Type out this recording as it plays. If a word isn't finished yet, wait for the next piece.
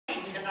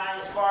tonight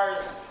as far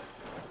as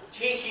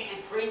teaching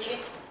and preaching.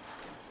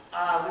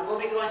 We will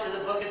be going to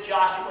the book of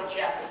Joshua,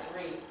 chapter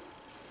 3.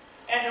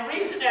 And the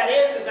reason that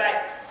is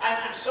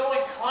I'm so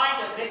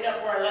inclined to pick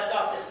up where I left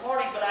off this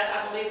morning, but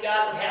I believe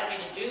God would have me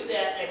to do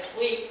that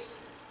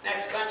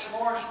next Sunday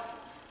morning.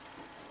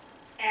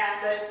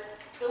 And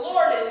the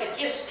Lord is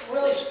just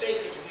really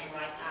speaking to me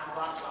right now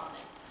about something.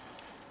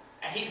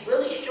 And He's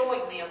really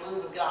showing me a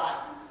move of God.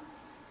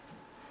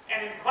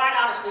 And quite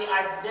honestly,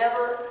 I've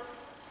never,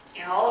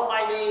 in all of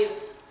my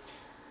days,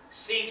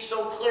 seen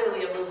so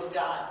clearly a move of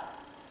God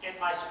in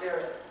my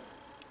spirit.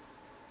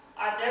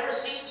 I've never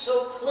seen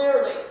so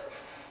clearly,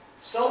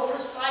 so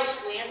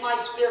precisely in my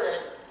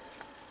spirit,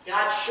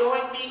 God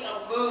showing me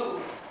a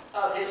move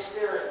of His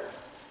Spirit.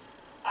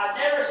 I've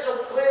never so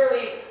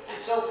clearly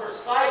and so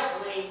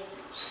precisely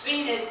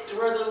seen it to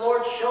where the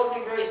Lord showed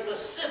me very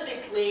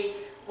specifically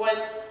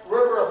what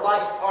River of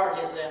Life's part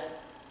is in it.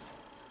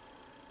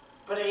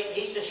 But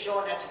He's just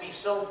showing that to me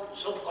so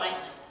plainly.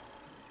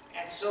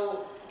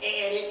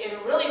 And it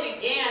really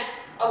began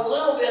a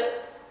little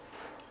bit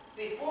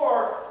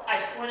before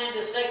I went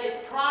into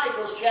 2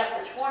 Chronicles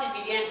chapter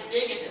 20, began to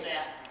dig into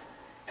that.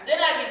 And then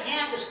I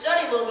began to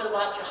study a little bit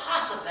about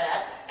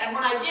Jehoshaphat, and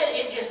when I did,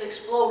 it just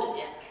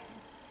exploded in me.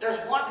 There's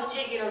one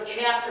particular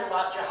chapter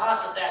about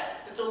Jehoshaphat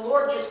that the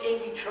Lord just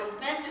gave me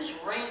tremendous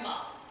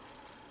rhema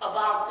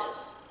about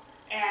this.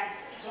 And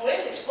so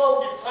it's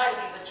exploded inside of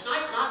me, but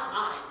tonight's not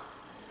tonight.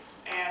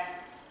 And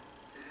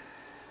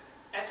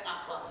that's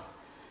not funny.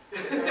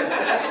 The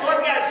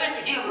Lord's got a sense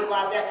of humor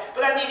about that.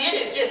 But I mean, it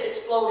is just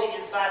exploding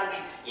inside of me.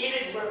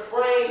 Even as we're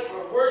praying,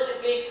 we're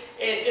worshiping,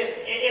 it's just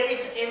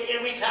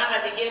every time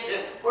I begin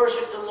to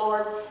worship the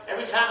Lord,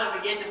 every time I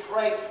begin to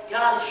pray,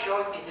 God is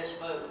showing me this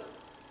move.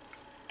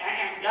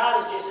 And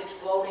God is just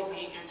exploding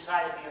me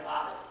inside of me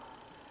about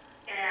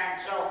it.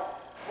 And so,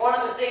 one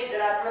of the things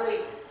that I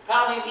really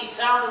probably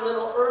sound a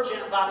little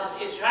urgent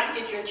about is trying to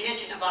get your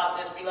attention about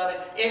this,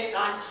 beloved. It's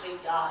time to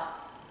seek God.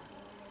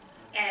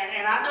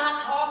 And I'm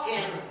not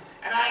talking,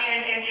 and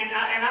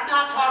I'm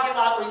not talking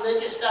about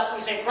religious stuff.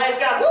 We say, praise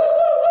God, woo, woo,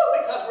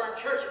 woo, because we're in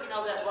church and we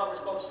know that's what we're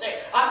supposed to say.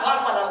 I'm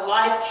talking about a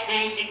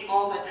life-changing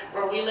moment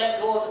where we let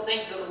go of the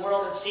things of the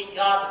world and seek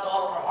God with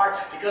all of our heart,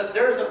 because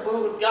there's a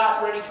move of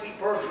God ready to be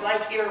birthed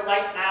right here,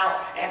 right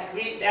now, and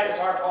that is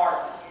our part.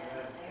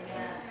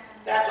 Amen.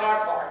 That's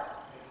our part.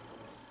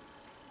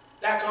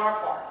 That's our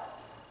part.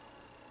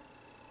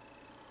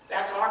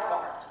 That's our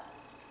part.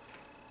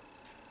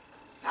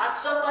 Not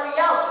somebody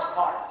else's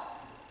part.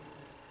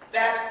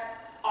 That's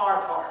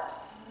our part.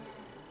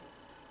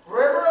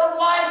 River of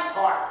Life's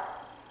part.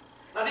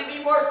 Let me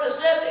be more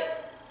specific.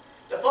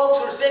 The folks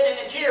who are sitting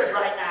in the chairs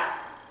right now.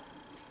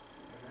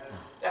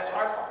 That's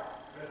our part.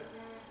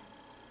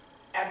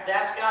 And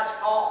that's God's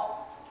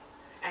call.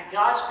 And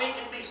God's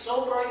speaking to me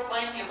so very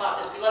plainly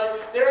about this,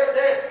 beloved.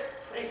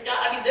 Praise God.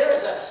 I mean, there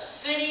is a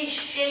city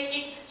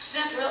shaking,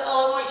 Central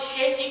Illinois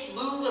shaking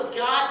move of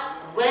God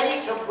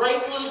ready to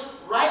break loose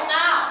right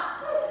now.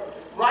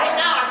 Right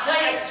now, I'm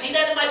telling you, I see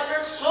that in my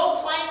spirit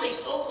so plainly,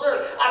 so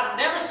clearly. I've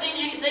never seen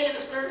anything in the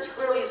spirit as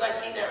clearly as I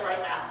see that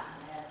right now.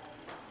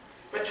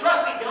 But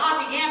trust me,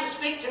 God began to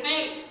speak to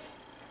me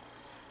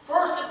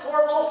first and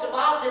foremost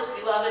about this,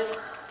 beloved.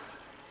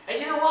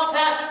 And you know what,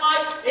 Pastor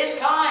Mike? It's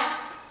time.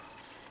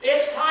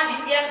 It's time.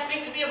 He began to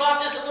speak to me about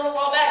this a little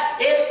while back.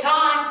 It's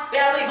time.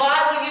 That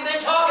revival you've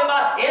been talking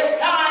about. It's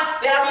time.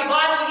 That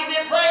revival you've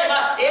been praying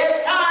about.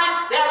 It's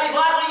time. That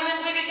revival you've been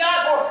believing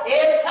God for.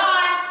 It's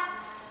time.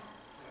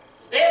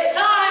 It's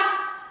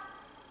time.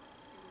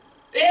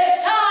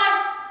 It's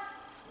time.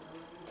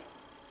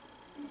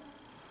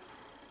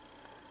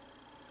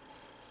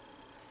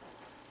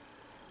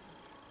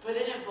 But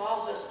it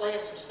involves us laying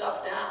some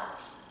stuff down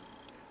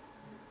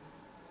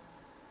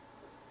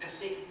and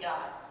seeking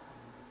God.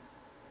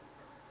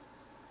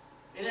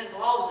 It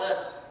involves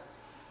us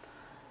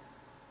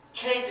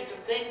changing some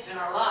things in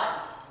our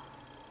life.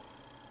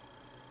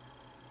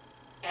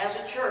 As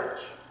a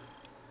church,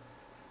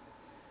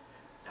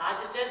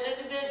 not just as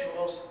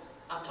individuals,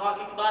 I'm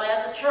talking about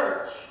as a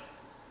church,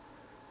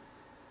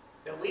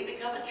 that we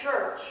become a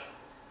church,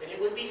 that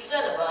it would be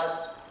said of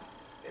us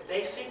that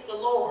they seek the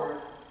Lord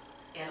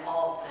in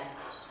all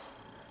things.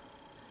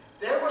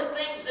 There were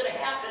things that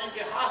happened in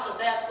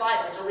Jehoshaphat's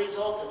life as a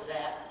result of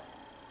that.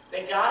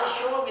 That God is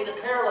showing me the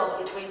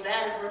parallels between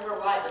that and River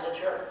of Life as a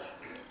church.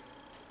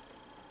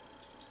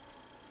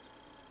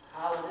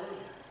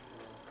 Hallelujah.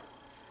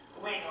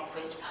 We ain't going to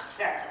preach about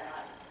that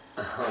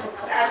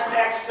tonight. That's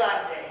next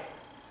Sunday.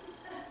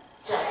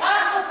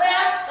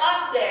 Jehoshaphat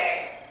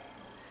Sunday.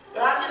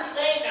 But I'm just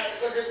saying that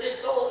because it is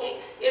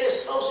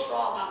so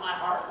strong on my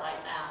heart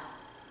right now.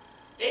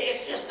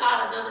 It's just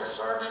not another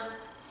sermon.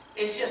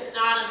 It's just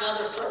not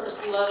another service,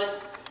 beloved.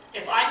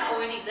 If I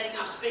know anything,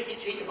 I'm speaking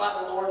to you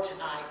about the Lord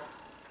tonight.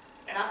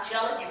 And I'm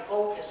telling you,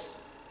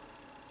 focus.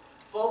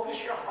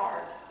 Focus your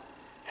heart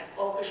and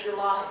focus your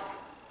life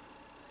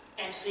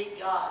and seek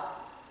God.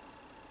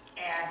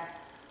 And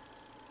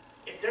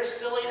if there's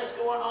silliness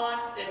going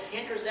on that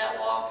hinders that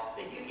walk,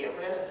 then you get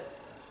rid of it.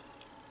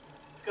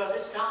 Because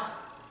it's time.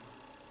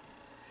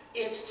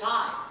 It's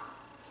time.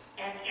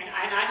 And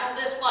I know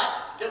this much,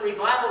 that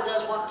revival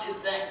does one of two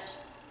things.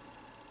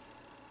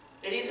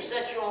 It either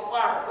sets you on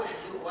fire or pushes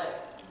you away.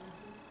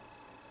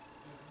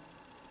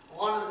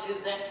 One of the two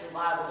things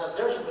revival does.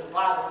 There's a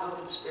revival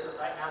moving the Spirit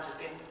right now just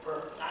being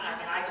birthed. I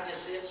mean, I can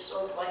just see it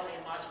so plainly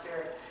in my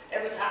spirit.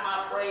 Every time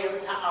I pray, every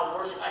time I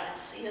worship, I can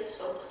see it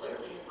so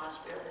clearly in my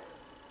spirit.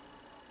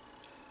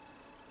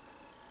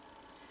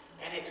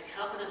 And it's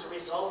coming as a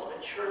result of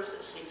a church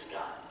that seeks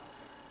God.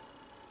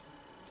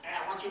 And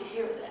I want you to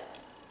hear that.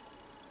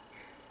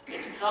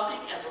 It's coming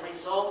as a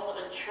result of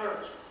a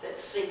church that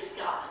seeks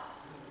God.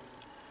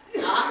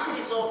 Not the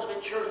result of a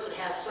church that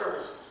has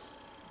services,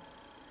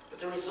 but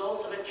the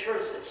result of a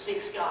church that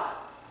seeks God.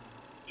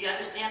 You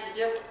understand the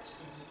difference?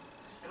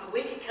 I mean,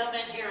 we can come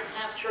in here and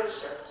have church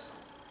service.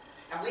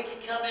 And we can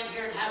come in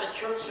here and have a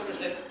church service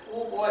that,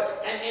 oh boy,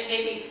 and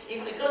maybe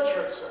even a good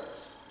church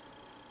service.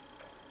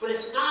 But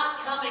it's not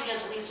coming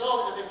as a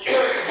result of the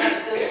church that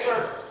has a good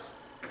service.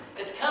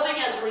 It's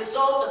coming as a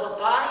result of a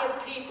body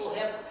of people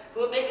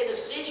who make a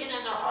decision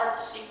in their heart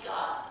to seek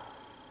God.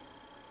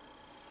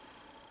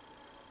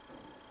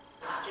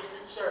 Not just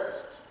in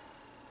services,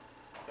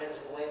 but as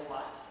a way of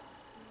life.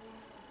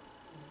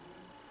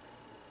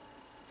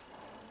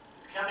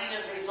 It's coming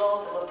as a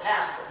result of a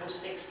pastor who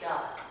seeks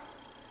God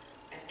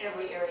in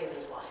every area of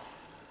his life.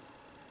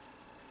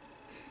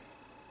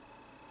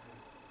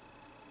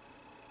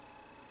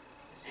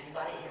 Is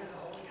anybody here the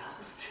Holy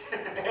Ghost?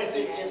 Or is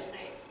it just me?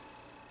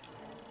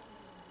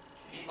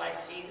 Anybody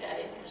see that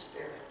in your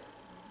spirit?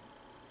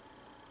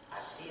 I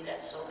see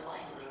that so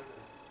plainly.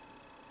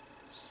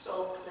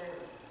 So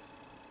clearly.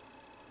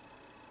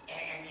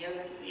 And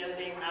the other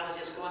day when I was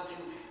just going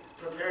through,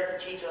 preparing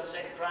to teach on 2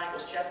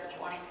 Chronicles chapter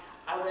 20,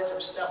 I read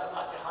some stuff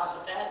about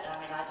Jehoshaphat, and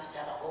I mean, I just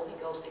had a Holy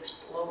Ghost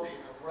explosion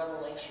of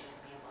revelation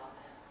in me about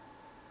that.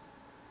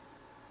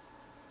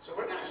 So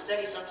we're going to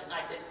study something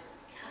tonight that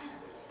kind of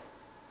related.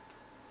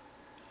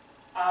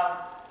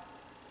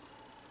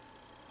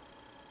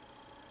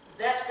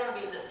 That's going to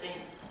be the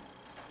theme.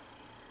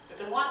 But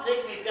the one thing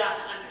we've got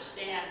to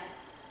understand,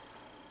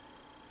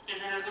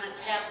 and then I'm going to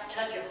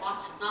touch upon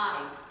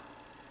tonight,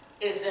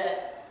 is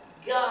that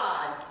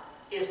God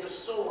is the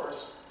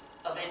source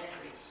of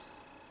increase.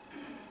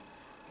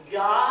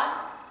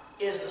 God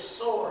is the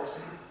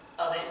source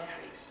of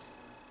increase.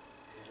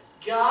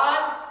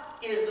 God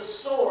is the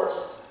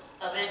source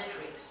of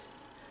increase.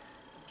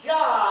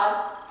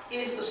 God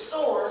is the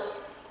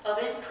source of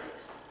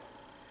increase.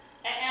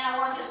 And I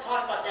want to just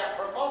talk about that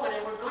for a moment,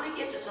 and we're going to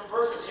get to some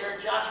verses here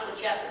in Joshua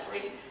chapter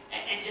 3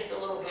 and just a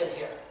little bit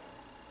here.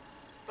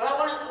 But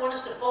I want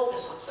us to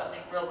focus on something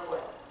real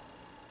quick.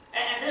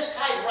 And this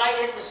ties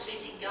right in with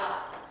seeking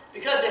God.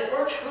 Because if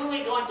we're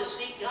truly going to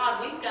seek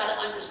God, we've got to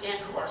understand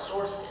who our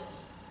source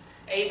is.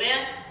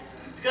 Amen?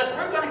 Because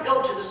we're going to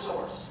go to the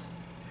source.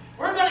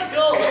 We're going to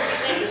go who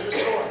we think is the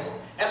source.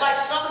 And like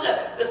some of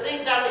the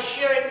things I was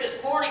sharing this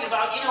morning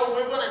about,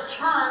 we're going to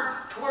turn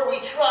to where we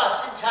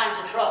trust in times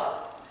of trouble.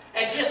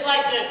 And just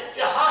like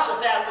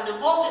Jehoshaphat, when the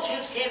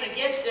multitudes came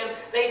against him,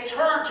 they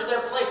turned to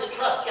their place of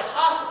trust.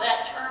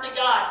 Jehoshaphat turned to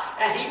God,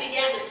 and he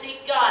began to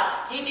seek God.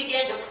 He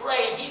began to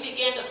pray, and he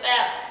began to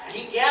fast. And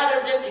he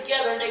gathered them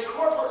together, and they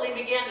corporately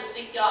began to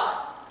seek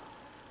God.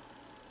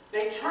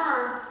 They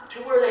turned to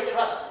where they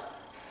trusted.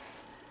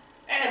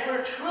 And if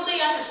we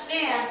truly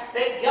understand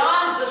that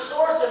God is the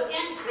source of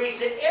increase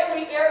in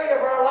every area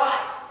of our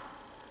life,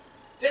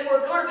 then we're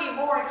going to be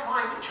more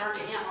inclined to turn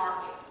to Him,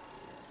 aren't we?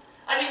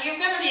 I mean, you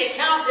remember the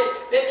account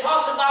that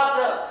talks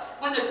about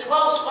when the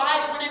 12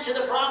 spies went into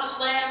the promised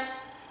land?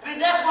 I mean,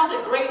 that's one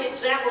of the great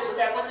examples of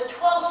that. When the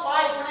 12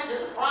 spies went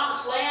into the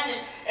promised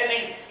land and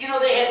they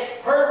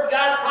had heard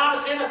God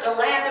promised them it's a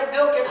land of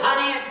milk and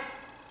honey and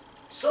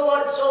so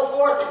on and so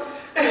forth.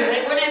 And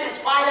they went in and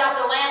spied out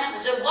the land and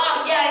they said,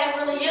 wow, yeah, it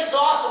really is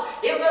awesome.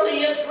 It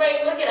really is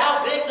great. Look at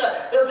how big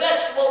the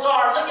vegetables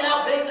are. Look at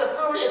how big the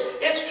fruit is.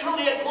 It's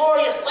truly a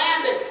glorious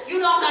land, but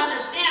you don't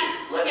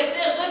understand. Look at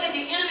this. Look at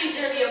the enemies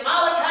here. The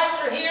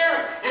Amalekites are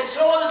here and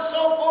so on and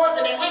so forth.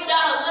 And they went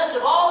down a list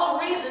of all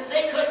the reasons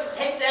they couldn't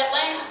take that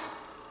land.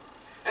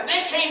 And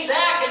they came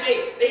back and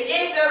they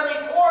gave their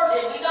report,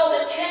 and we know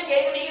that Chin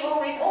gave an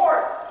evil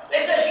report.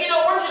 They said,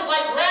 we're just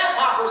like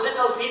grasshoppers in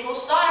those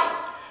people's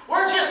sight.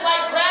 We're just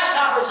like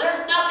grasshoppers.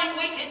 There's nothing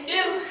we can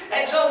do.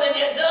 And so then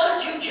the other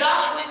two,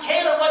 Joshua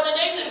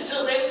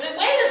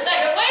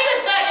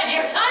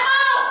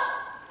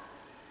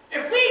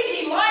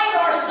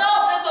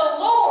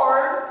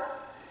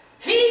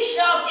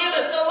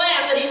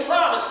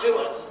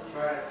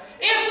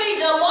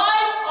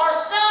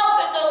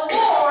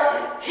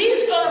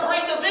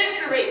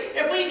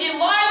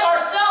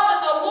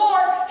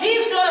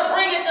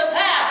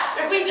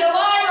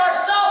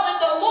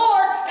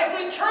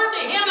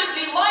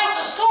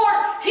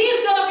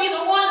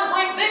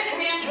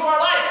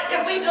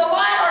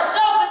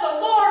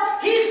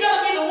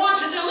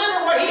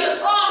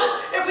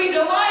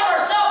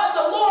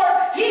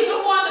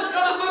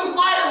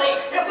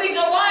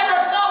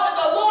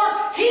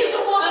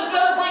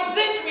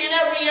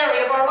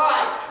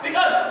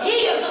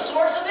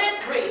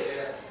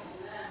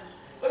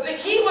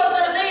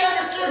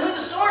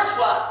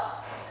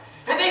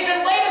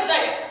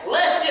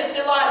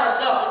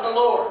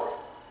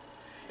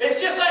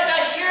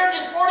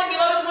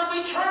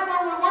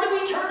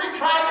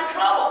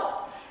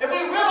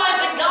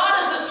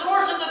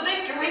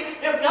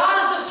If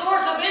God is the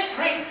source of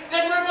increase,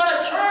 then we're going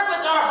to turn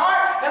with our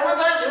heart and we're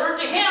going to turn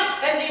to Him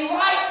and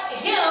delight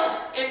Him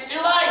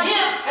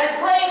and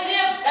praise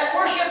Him and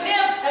worship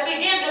Him and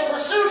begin to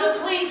pursue to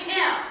please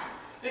Him.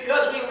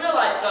 Because we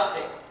realize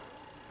something.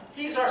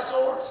 He's our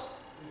source.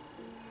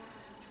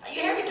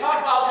 You hear me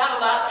talk all the time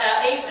about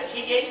Asa,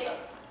 King Asa.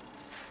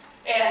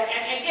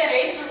 And again,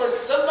 Asa was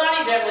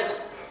somebody that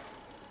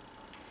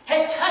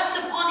had touched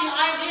upon the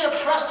idea of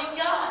trusting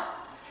God.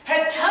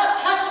 Had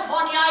touched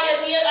upon the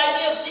idea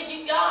of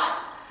seeking God.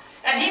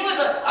 And he was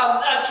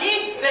a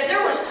king that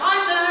there was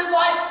times in his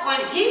life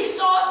when he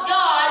sought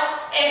God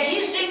and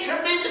he seen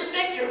tremendous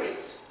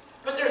victories.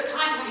 But there's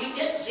times when he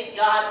didn't seek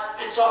God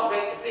and saw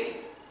great defeat.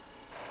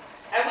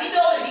 And we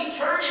know that he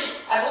turned in,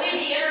 I believe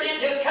he entered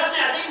into a covenant,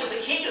 I think it was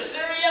the king of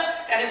Syria,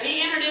 and as he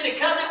entered into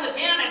covenant with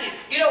him, and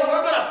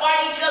we're going to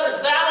fight each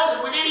other's battles,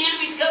 and when any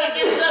enemies come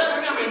against us,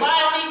 we're going to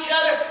rely on each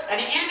other, and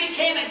the enemy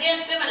came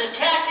against him and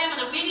attacked him,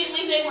 and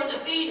immediately they were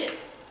defeated.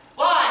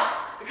 Why?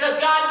 Because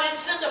God didn't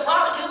send the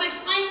prophet to him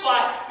explain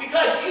why.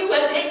 Because you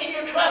have taken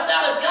your trust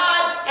out of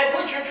God and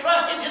put your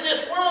trust into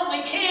this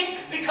worldly king.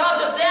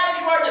 Because of that,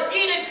 you are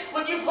defeated.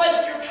 When you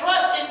placed your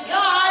trust in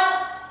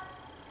God,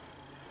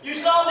 you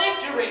saw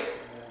victory.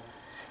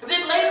 But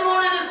then later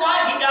on in his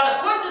life, he got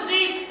a foot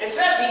disease. It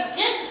says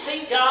he didn't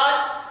seek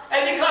God,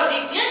 and because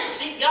he didn't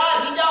seek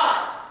God, he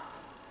died.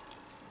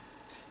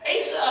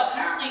 Asa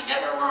apparently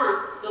never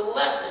learned the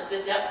lesson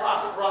that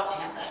prophet brought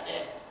to him that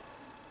day.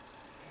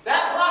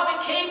 That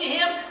prophet came to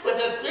him with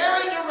a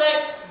very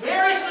direct,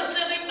 very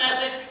specific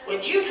message.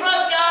 When you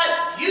trust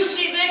God, you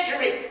see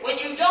victory. When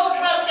you don't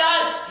trust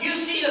God, you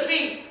see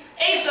defeat.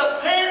 Asa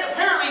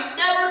apparently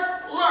never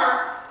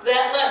learned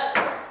that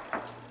lesson.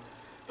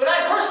 But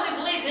I personally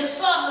believe his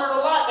son learned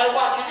a lot by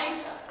watching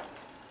Asa.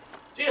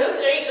 Do you know who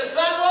Asa's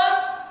son was?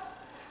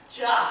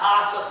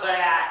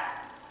 Jehoshaphat.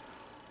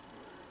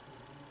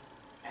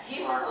 And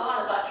he learned a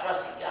lot about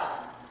trusting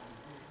God.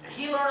 And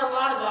he learned a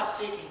lot about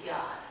seeking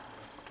God.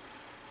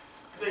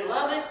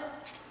 Beloved,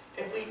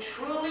 if we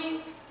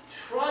truly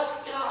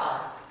trust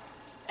God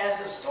as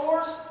the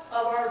source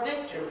of our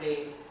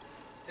victory,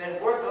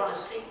 then we're going to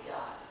seek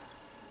God.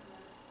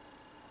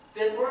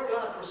 Then we're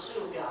going to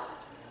pursue God.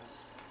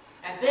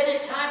 And then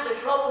in times of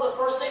trouble, the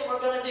first thing we're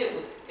going to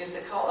do is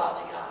to call out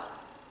to God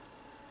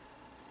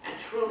and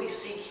truly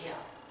seek Him.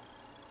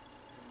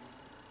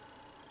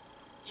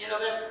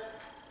 That's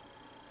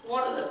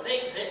one of the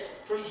things that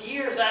for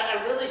years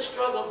I really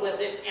struggled with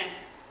it, and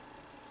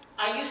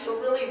I used to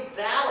really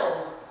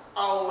battle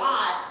a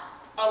lot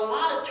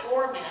of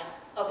torment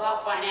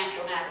about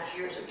financial matters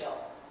years ago,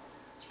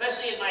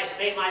 especially in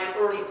my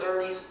early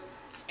 30s,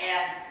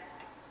 and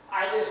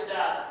I just,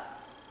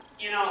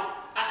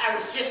 I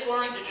was just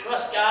learning to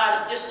trust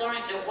God and just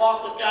learning to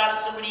walk with God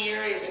in so many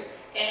areas.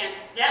 And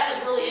that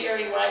was really the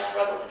area where I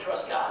struggled to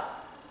trust God,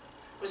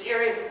 was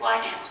areas of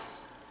finances.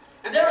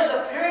 And there was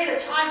a period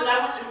of time that I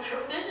went through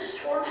tremendous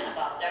torment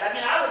about that. I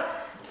mean, I would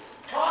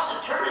toss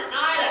and turn at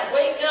night. I'd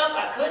wake up.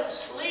 I couldn't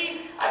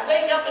sleep. I'd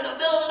wake up in the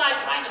middle of the night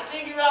trying to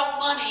figure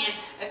out money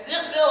and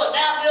this bill and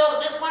that bill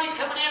and this money's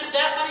coming in and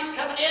that money's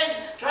coming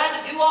in, trying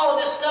to do all of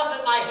this stuff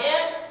in my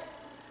head.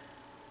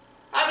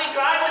 I'd be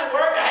driving to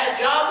work. I had a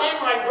job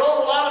then where I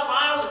drove a lot of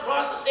miles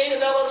across the state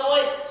of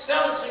Illinois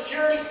selling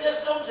security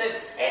systems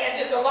and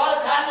just a lot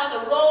of time on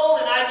the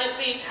road, and I'd just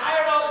be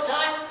tired all the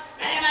time.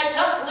 And I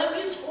took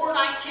Philippians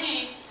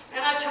 4:19 and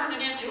I turned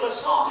it into a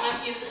song,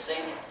 and I used to sing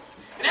it.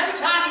 And every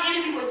time the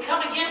enemy would come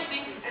against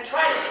me and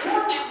try to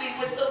torment me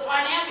with the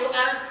financial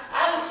matter,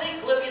 I would sing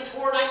Philippians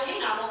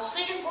 4:19. I won't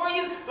sing it for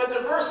you, but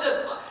the verse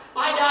says,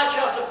 "My God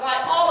shall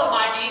supply all of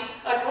my needs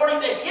according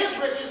to His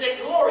riches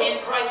and glory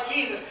in Christ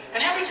Jesus."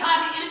 And every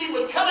time the enemy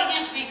would come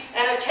against me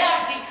and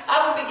attack me,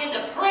 I would begin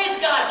to praise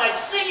God by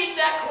singing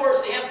that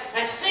chorus to Him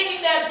and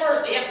singing that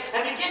verse to Him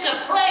and begin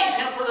to praise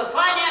Him for the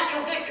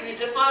financial victories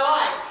in my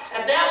life.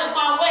 And that was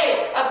my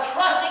way of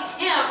trusting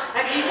Him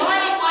and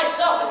delighting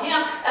myself in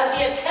Him as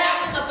the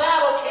attack and the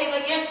battle came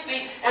against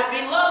me. And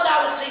beloved,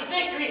 I would see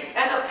victory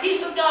and the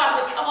peace of God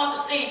would come on the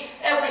scene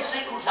every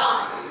single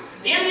time.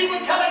 The enemy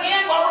would come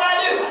again, what would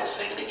I do? I'd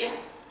sing it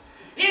again.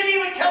 The enemy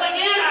would come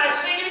again, I'd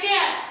sing it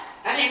again.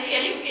 And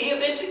he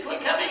eventually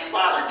quit coming and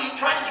bothering me,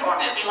 trying to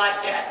torment me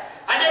like that.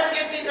 I never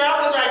did figure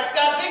out whether I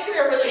got victory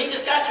or whether he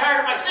just got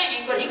tired of my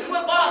singing, but he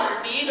quit bothering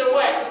me either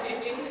way.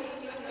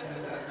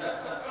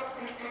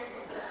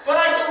 But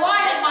I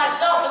delighted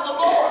myself in the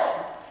Lord.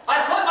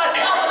 I put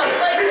myself in a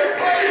place to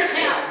praise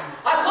Him.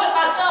 I put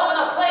myself in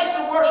a place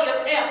to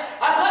worship Him.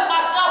 I put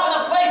myself in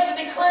a place to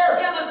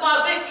declare Him as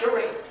my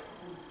victory.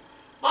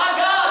 My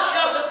God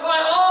shall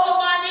supply all of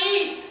my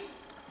needs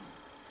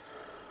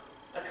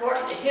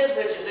according to His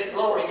riches and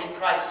glory in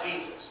Christ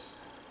Jesus.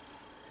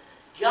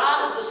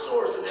 God is the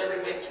source of every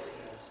victory.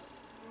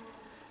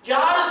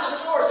 God is the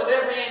source of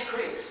every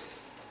increase.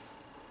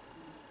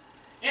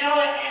 And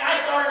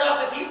I started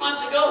off a few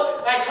months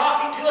ago by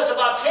talking to us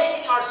about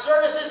taking our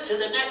services to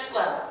the next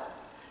level.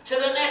 To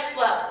the next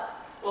level.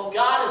 Well,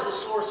 God is the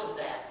source of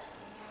that.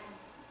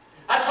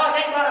 I'm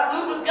talking about a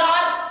move of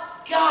God.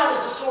 God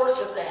is the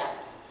source of that.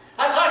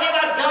 I'm talking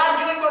about God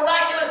doing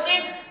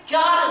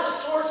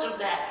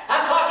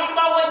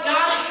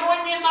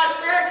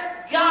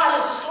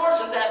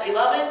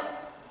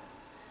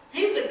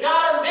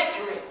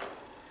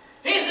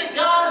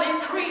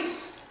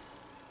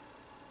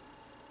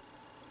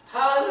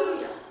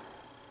Hallelujah.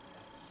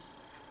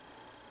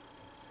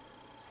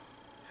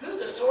 Who's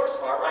the source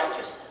of our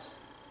righteousness?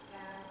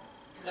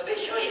 Let me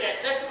show you that.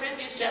 2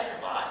 Corinthians chapter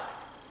 5.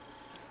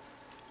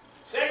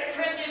 2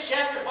 Corinthians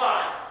chapter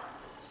 5.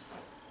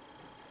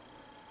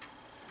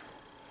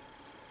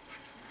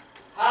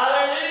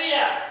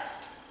 Hallelujah.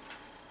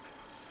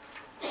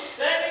 2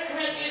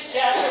 Corinthians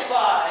chapter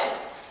 5.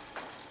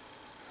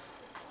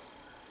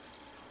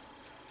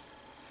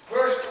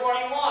 Verse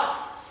 21.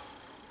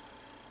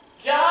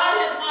 God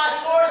is my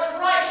source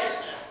of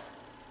righteousness,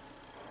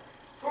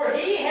 for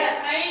he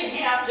hath made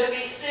him to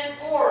be sin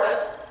for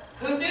us,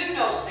 who knew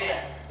no sin.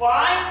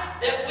 Why?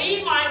 That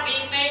we might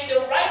be made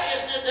the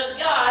righteousness of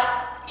God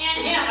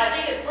in him. I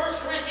think it's 1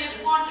 Corinthians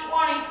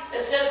 1:20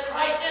 that says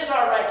Christ is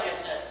our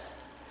righteousness.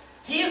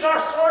 He is our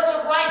source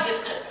of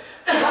righteousness.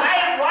 I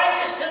am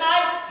righteous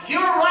tonight.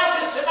 You're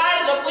righteous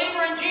tonight as a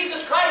believer in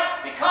Jesus Christ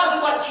because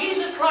of what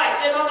Jesus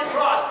Christ did on the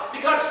cross.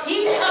 Because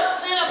he took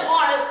sin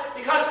upon us.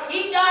 Because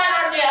he died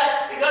our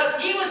death. Because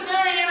he was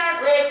buried in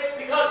our grave.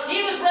 Because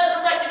he was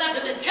resurrected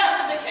unto the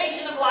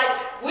justification of life.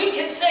 We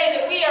can say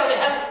that we are to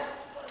have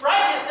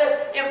righteousness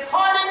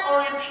imparted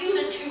or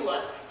imputed to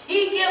us.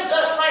 He gives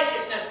us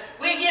righteousness.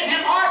 We give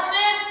him our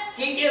sin.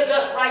 He gives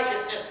us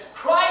righteousness.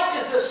 Christ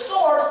is the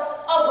source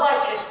of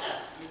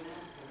righteousness.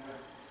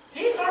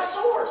 He's our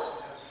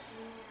source.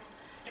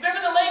 You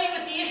remember the lady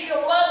with the issue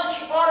of blood that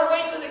she brought her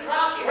way to the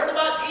crowd? She heard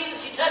about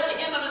Jesus. She touched the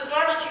hem of his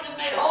garment. She was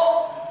made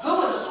whole.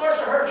 Who was the source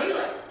of her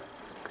healing?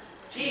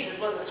 Jesus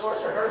was the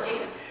source of her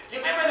healing. Do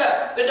you remember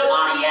the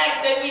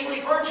demoniac that we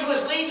referred to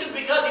as Legion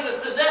because he was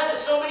possessed with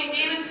so many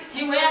demons?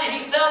 He ran and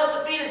he fell at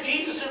the feet of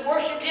Jesus and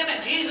worshipped him,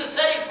 and Jesus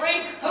set him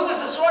free. Who was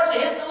the source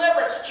of his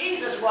deliverance?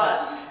 Jesus was.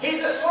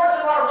 He's the source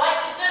of our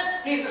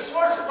righteousness. He's the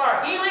source of our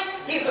healing.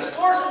 He's the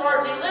source of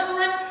our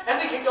deliverance. And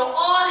we can go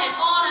on and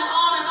on and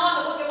on and on.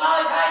 The book of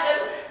Malachi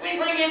said, we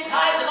bring in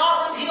tithes and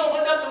offerings. He'll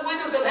open up the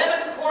windows of heaven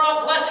and pour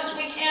out blessings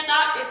we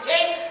cannot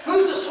contain.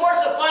 Who's the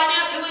source of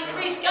financial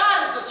increase?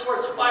 God is the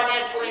source of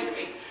financial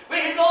increase. We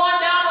can go on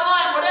down the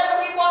line,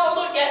 whatever we want to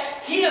look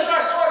at. He is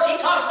our source.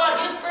 He talks about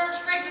his spirit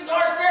strengthens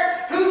our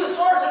spirit. Who's the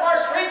source of our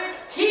strength?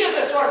 He is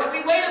the source. If we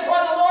wait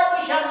upon the Lord,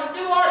 we shall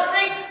renew our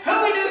strength. Who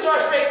renews our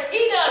strength?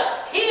 He does.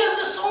 He is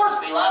the source,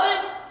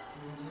 beloved.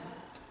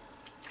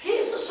 He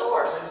is the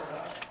source.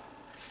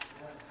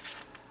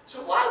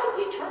 So why would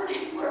we turn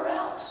anywhere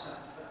else?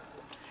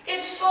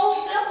 It's so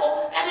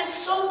simple and it's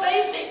so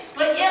basic,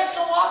 but yet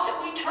so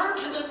often we turn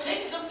to the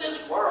things of this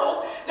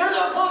world. There's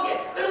a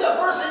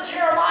verse in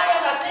Jeremiah,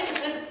 and I think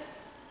it's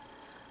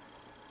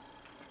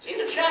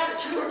either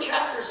chapter 2 or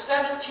chapter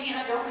 17,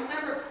 I don't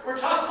remember, where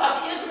it talks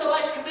about the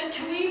Israelites commit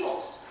two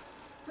evils.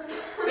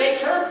 They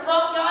turn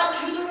from God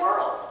to the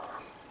world.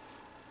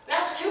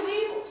 That's two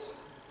evils.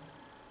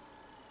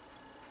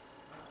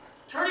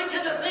 Turning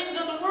to the things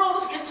of the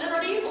world is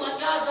considered evil in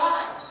God's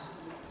eyes.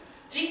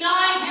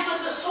 Denying him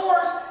as a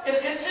source is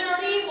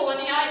considered evil in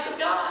the eyes of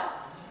God.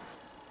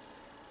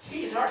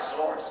 He's our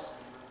source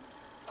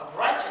of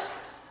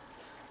righteousness.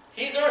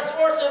 He's our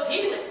source of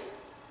healing.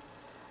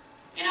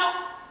 You know,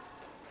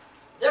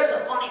 there's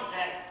a funny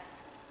thing.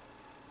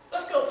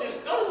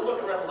 Go to the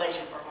book of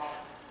Revelation for a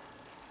moment.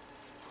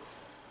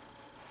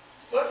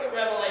 Book of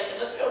Revelation,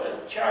 let's go to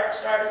the chart,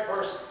 start at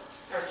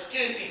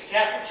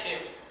chapter 2.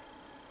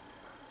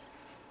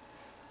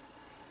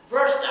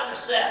 Verse number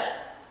 7.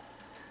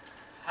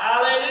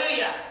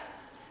 Hallelujah.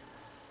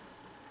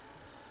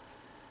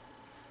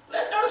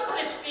 Notice what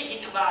it's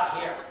speaking about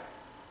here.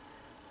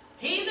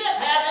 He that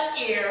hath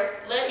an ear,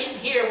 let him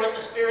hear what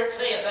the Spirit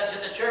saith unto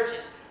the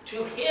churches.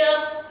 To him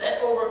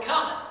that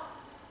overcometh,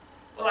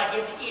 will I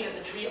give to eat of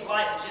the tree of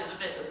life, which is in the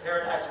midst of the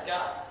paradise of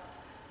God.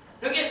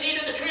 Who gets to eat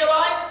of the tree of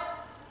life?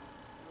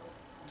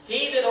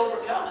 He that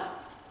overcometh.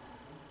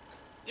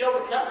 The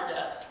overcomer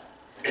does.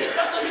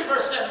 Look at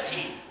verse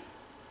 17.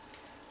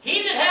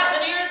 He that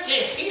hath an ear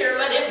to hear,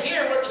 let him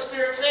hear what the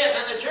Spirit saith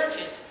unto the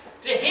churches.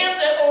 To him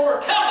that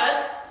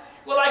overcometh,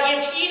 will I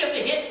give to eat of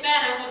the hidden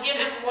manna, and will give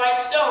him a white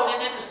stone,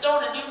 and in the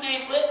stone a new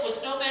name written,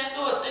 which no man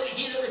knoweth, save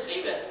he that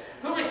receiveth.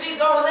 Who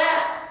receives all of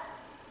that?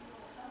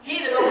 He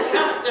that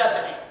overcometh,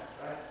 doesn't he?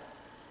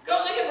 Go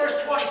look at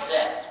verse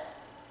 26.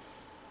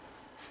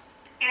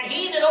 And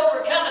he that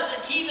overcometh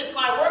and keepeth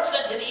my works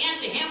unto the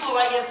end, to him will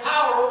I give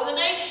power over the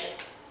nation.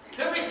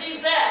 Who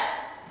receives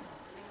that?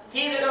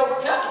 He that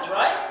overcometh,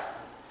 right?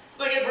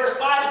 Look at verse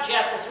 5 in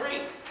chapter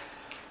 3.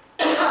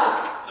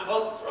 I'm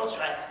both throats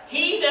right.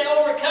 He that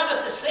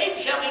overcometh, the same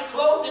shall be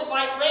clothed in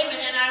white raiment,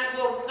 and I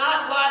will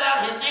not blot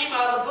out his name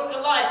out of the book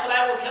of life, but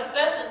I will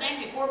confess his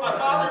name before my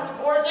Father and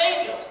before his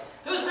angels.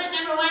 Who's written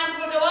in the Lamb's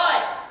book of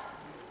life?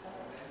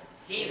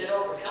 He that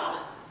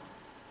overcometh.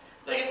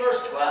 Look at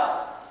verse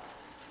 12.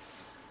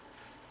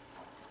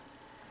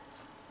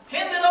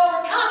 Him that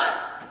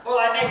overcometh will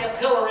I make a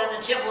pillar in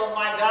the temple of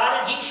my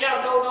God, and he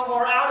shall go no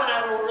more out, and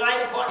I will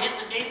write upon him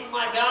the name of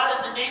my God,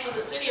 and the name of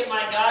the city of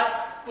my God,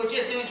 which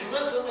is New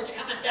Jerusalem, which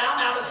cometh down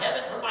out of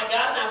heaven from my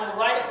God, and I will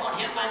write upon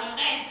him my new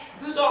name.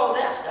 Who's all of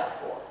that stuff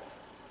for?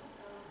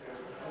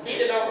 He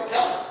that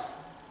overcometh.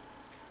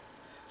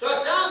 So it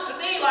sounds to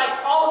me like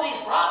all of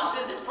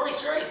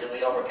serious that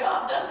we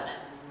overcome, doesn't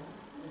it?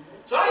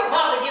 So I can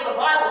probably give a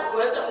Bible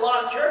quiz at a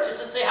lot of churches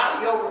and say, how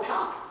do you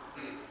overcome?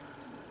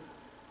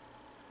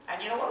 And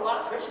you know what? A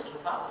lot of Christians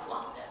would probably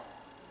flunk that.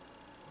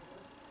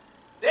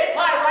 They'd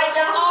probably write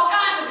down all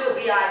kinds of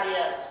goofy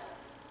ideas.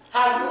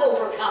 How do you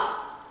overcome?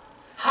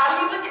 How do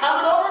you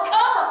become an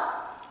overcomer?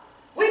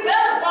 We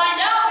better find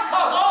out,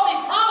 because all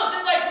these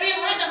promises, like being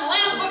written in the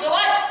Lamb's Book of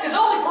Life, is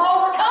only for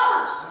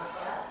overcomers.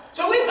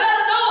 So we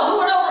better know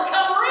who an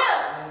overcomer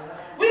is.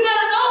 We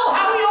better know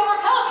how we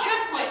overcome,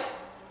 shouldn't we?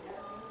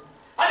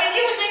 I mean,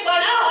 you would think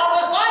by now all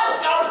those Bible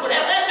scholars would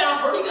have that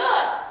down pretty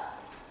good.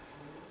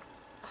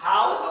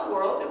 How in the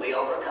world do we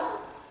overcome?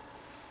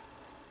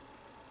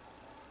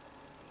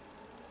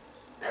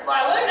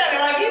 Everybody looking at me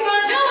like, you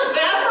better tell us,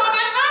 Pastor, I'm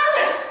getting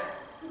nervous.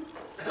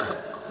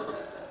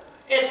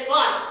 It's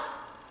funny.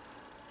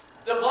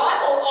 The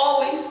Bible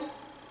always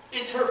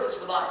interprets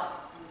the Bible.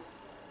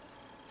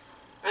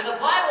 And the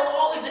Bible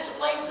always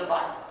explains the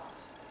Bible.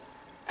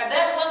 And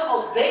that's one of the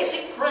most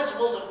basic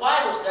principles of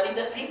Bible study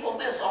that people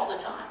miss all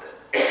the time.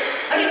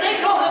 I mean, they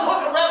go to the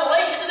book of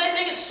Revelation and they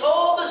think it's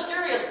so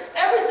mysterious.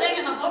 Everything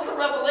in the book of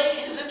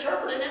Revelation is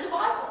interpreted in the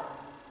Bible.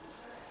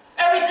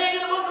 Everything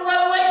in the book of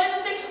Revelation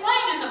is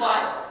explained in the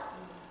Bible.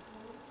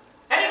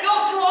 And it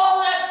goes through all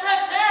of that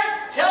stretch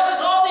there, tells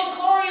us all these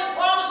glorious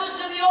promises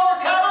to the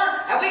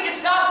overcomer, and we can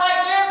stop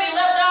right there and be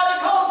left out in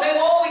the cold and say,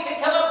 well, we can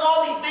come up with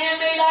all these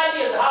man-made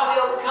ideas of how we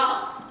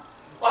overcome.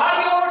 Well, how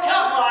do you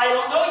overcome? Well, I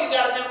don't know. You've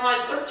got to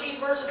memorize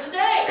 13 verses a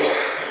day.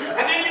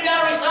 And then you've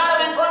got to recite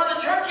them in front of the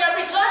church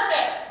every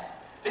Sunday.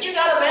 And you've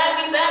got to be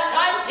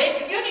baptized and take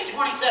communion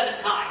 27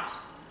 times.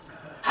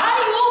 How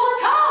do you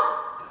overcome?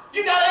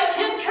 You've got to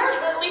attend church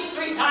for at least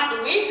 3 times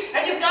a week,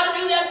 and you've got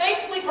to do that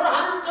faithfully for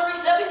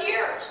 137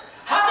 years.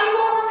 How do you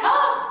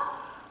overcome?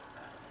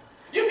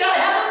 You've got to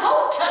have the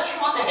Pope touch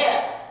you on the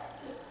head.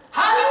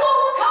 How do you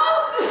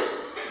overcome?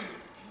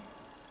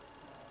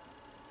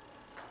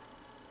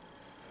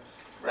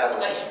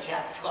 Revelation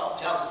chapter 12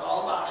 tells us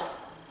all about it.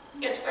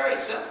 It's very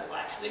simple,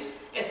 actually.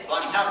 It's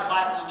funny how the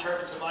Bible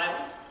interprets the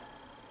Bible.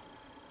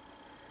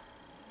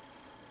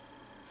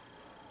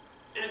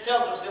 And it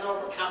tells us an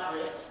overcomer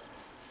is.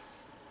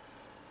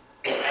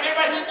 And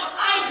everybody says, well,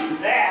 I knew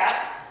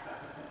that.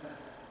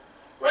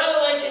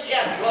 Revelation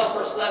chapter 12,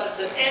 verse 11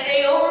 says, and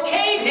they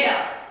overcame him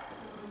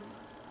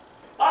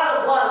by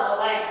the blood of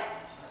the Lamb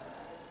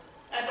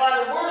and by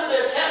the word of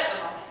their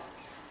testimony.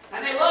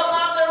 And they loved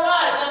not their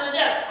lives unto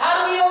death.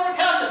 How do we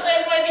overcome? The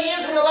same way the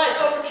Israelites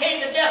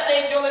overcame the death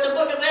angel in the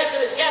book of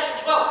Exodus chapter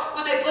 12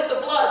 when they put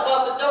the blood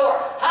above the door.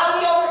 How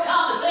do we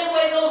overcome? The same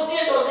way those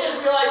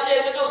Israelites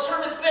did when those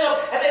serpents bit them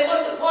and they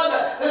looked upon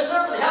the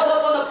serpent held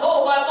up on the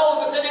pole by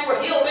Moses and they were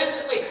healed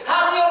instantly.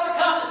 How do we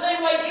overcome? The same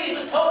way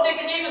Jesus told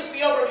Nicodemus to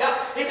be overcome.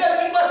 He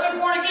said, you must be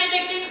born again.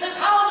 Nicodemus says,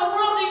 how in the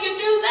world do you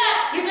do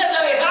that? He said,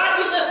 if I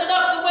be lifted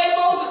up the way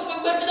Moses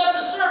lifted up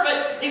the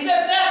serpent, he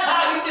said, that's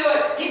how you do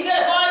it. He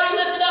said, if I be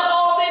lifted up,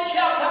 all men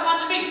shall come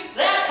unto me.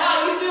 That's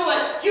how you do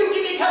it. You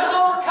can become an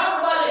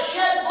overcomer by the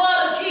shed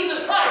blood of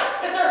Jesus Christ.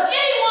 If there's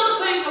any one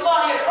thing the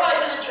body of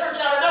Christ and the church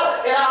ought to know,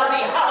 it ought to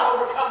be how to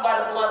overcome by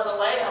the blood of the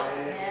Lamb.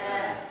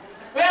 Yeah.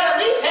 We ought to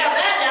at least have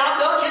that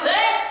down, don't you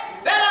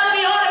think? That ought to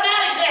be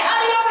automatic. Say, how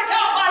do you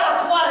overcome? By the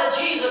blood of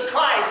Jesus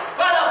Christ,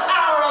 by the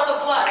power of the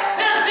blood.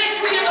 There's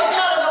victory in the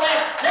blood of the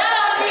Lamb. That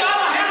ought to be on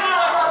our hand, out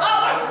of our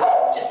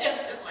mouth, just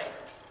instantly.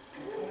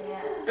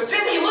 Because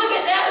then we look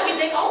at that and we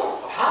think,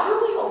 oh, how do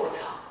we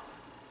overcome?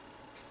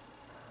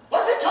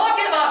 What's it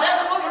talking about?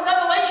 That's the book of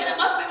Revelation. It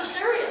must be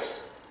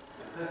mysterious.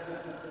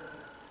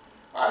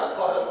 By the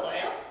blood of the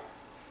Lamb.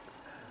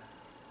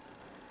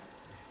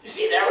 You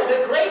see, there was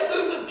a great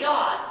move of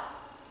God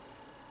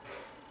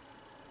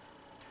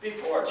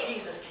before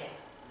Jesus came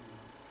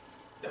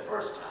the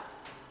first time.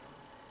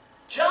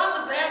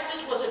 John the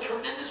Baptist was a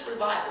tremendous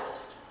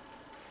revivalist.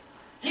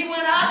 He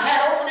went out and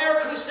had open-air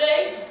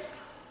crusades.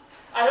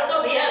 I don't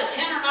know if he had a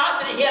tent or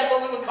not, but he had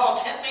what we would call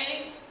tent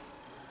meetings.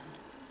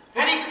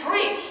 And he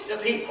preached to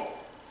people.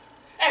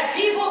 And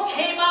people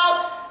came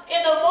out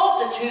in the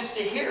multitudes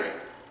to hear him.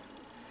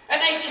 And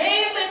they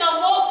came in the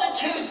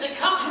multitudes to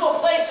come to a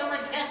place of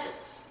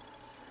repentance.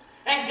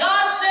 And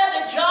God said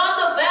that John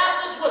the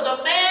Baptist was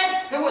a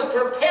man who was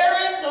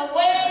preparing the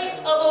way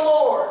of the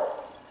Lord.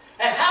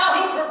 And how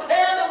he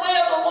prepared the way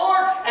of the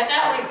Lord and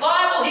that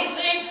revival he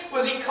seen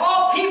was he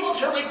called people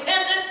to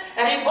repentance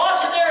and he brought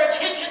to their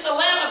attention the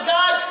Lamb of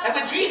God. And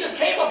when Jesus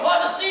came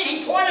upon the scene,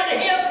 he pointed to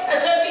him and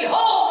said,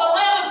 behold, the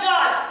Lamb of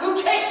God who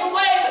takes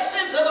away the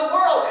sins of the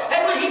world.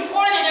 And when he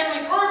pointed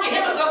and referred to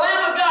him as the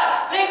Lamb of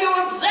God, they knew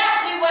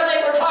exactly what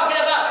they were talking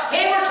about.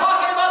 They were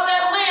talking about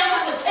that Lamb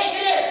that was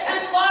taken in and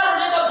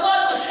slaughtered and the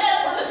blood was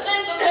shed for the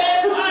sins of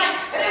mankind.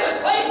 And it was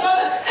placed on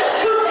the,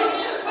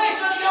 taken in and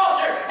placed on the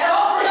altar and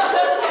offered up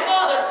unto the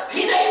Father.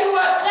 They knew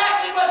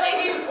exactly what they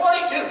were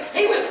pointing to.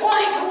 He was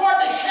pointing toward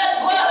the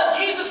shed blood of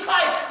Jesus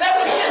Christ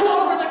that was shed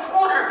over the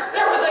corner.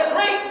 There was a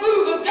great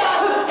move of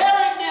God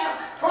preparing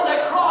them for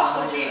the cross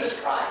of Jesus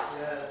Christ.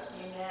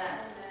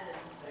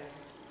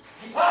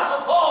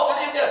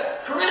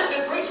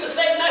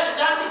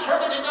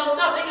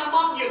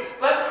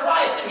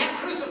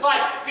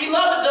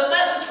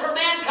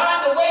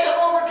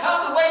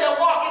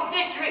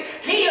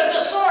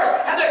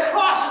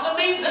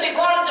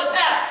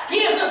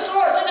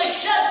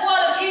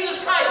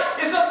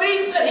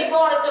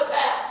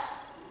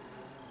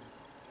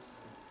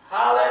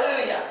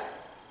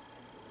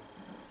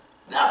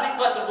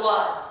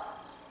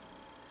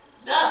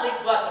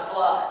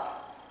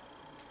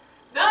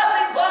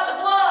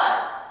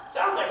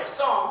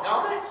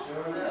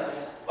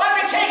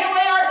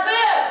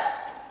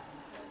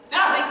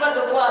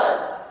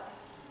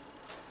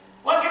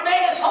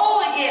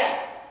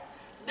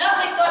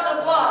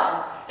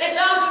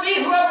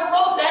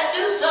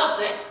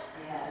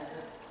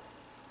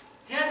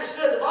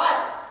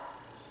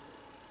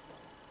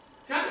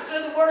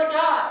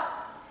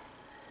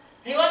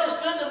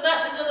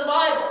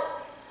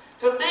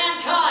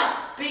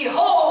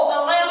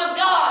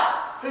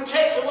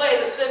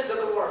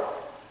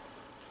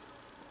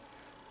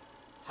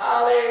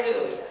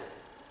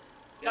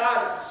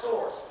 God is the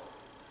source.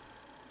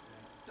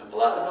 The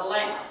blood of the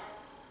Lamb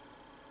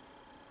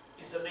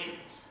is the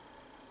means.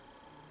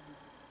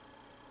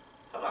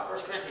 How about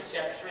 1 Corinthians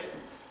chapter 3?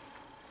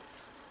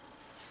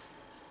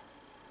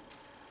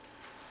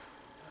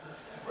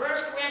 1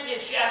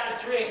 Corinthians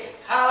chapter 3.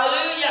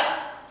 Hallelujah!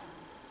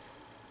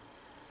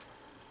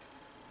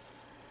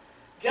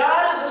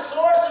 God is the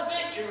source of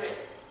victory.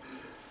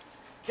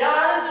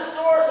 God is the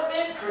source of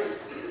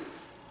increase.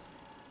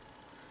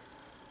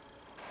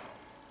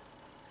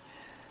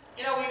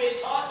 You know, we've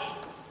been talking,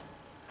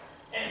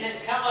 and it has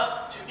come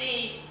up to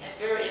me at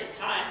various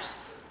times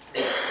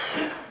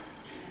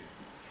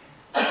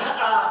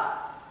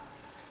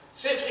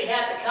since we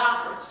had the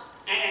conference,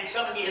 and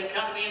some of you have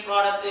come to me and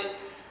brought up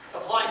the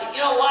point. You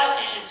know what?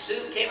 And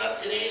Sue came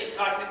up today and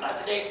talked to me about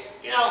today.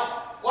 You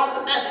know, one of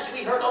the messages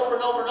we heard over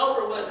and over and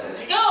over was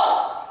to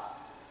go.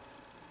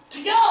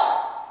 To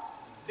go.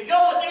 To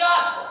go with the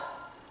gospel.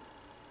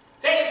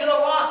 Take it to the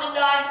lost and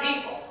dying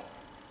people.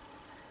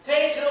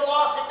 Take it to the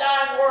lost and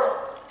dying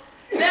world.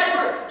 And as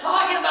we're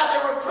talking about that,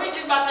 we're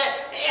preaching about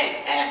that,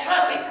 and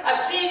trust me, I've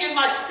seen in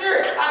my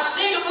spirit, I'm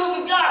seeing a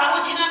move of God. I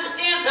want you to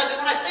understand something.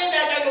 When I say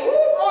that, I go,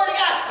 ooh, glory to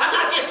God. I'm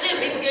not just seeing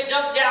people get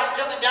jumping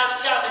down and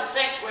shouting in the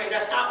sanctuary.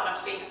 That's not what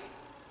I'm seeing.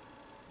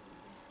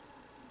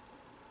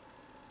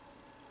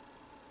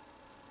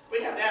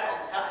 We have that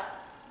all the time.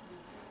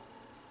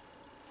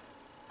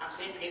 I'm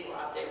seeing people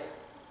out there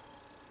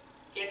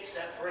getting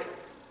set free.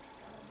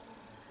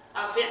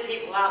 I'm seeing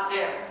people out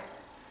there,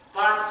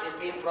 bondages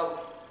being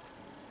broken.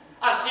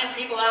 I've seen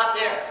people out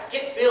there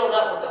get filled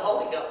up with the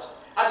Holy Ghost.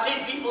 I've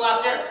seen people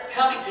out there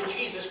coming to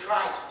Jesus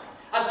Christ.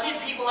 I've seen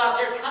people out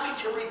there coming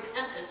to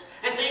repentance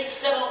and being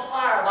set on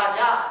fire by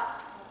God.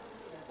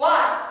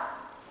 Why?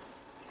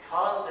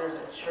 Because there's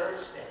a church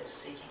that is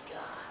seeking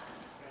God.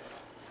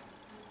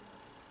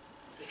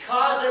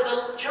 Because there's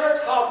a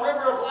church called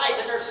River of Life,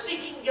 and they're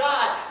seeking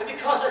God. And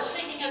because they're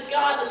seeking of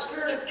God, the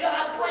Spirit of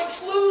God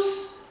breaks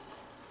loose.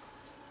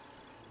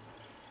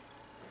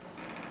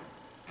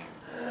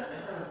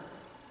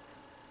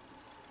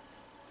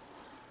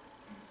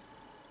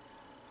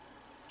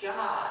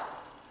 God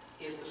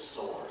is the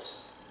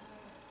source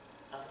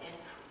of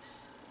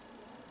increase.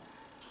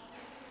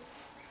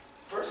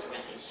 1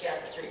 Corinthians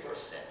chapter 3,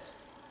 verse 6.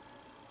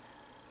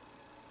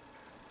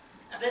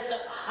 Now that's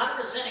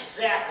 100%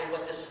 exactly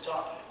what this is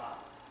talking about.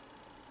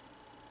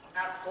 I'm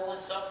not pulling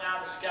something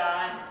out of the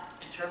sky,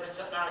 interpreting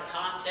something out of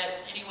context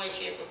in any way,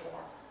 shape, or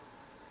form.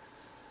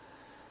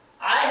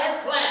 I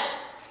had planted,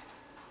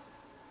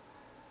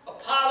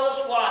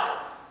 Apollos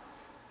watered,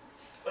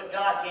 but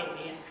God gave the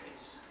increase.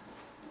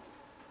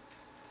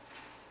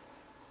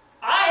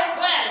 I have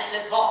planted,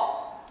 said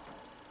Paul.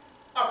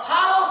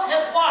 Apollos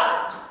has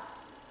watered,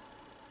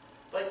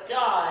 but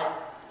God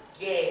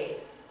gave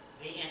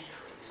the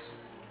increase.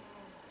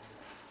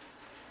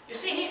 You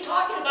see, he's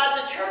talking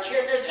about the church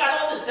here. There's got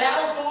all these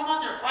battles going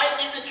on. They're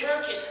fighting in the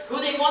church and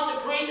who they want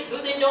to preach and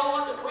who they don't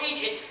want to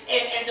preach.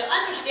 And the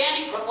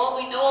understanding from what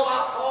we know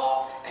about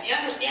Paul and the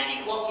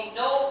understanding what we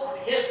know from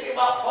history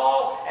about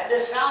Paul, and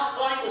this sounds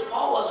funny because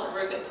Paul wasn't a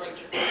very good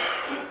preacher.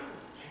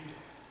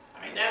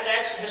 I mean,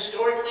 that's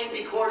historically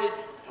recorded,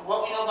 and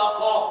what we know about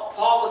Paul.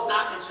 Paul was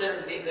not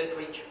considered to be a good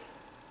preacher.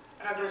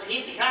 In other words,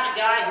 he's the kind of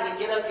guy who would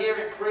get up here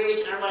and preach,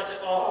 and everybody said,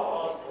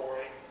 oh,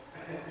 boring.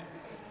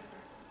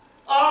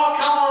 Oh,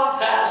 come on,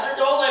 Pastor,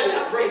 don't let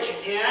him preach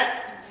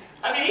again.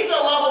 I mean, he's a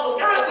lovable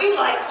guy. We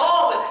like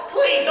Paul, but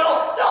please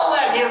don't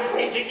let him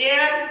preach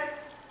again.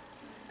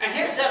 And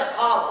here's that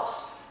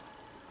Apollos.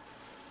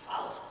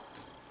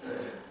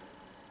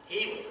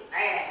 He was a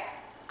man.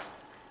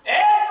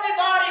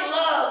 Everybody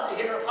loved to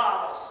hear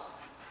Apollos.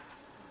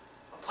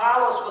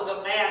 Apollos was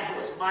a man who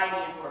was mighty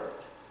in word.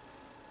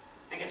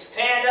 And could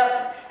stand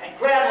up and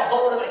grab a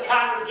hold of a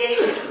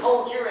congregation and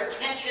hold your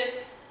attention,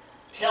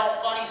 tell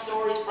funny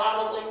stories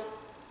probably,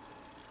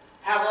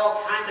 have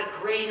all kinds of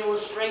great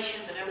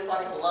illustrations, and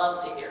everybody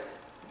loved to hear it.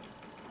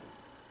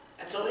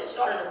 And so it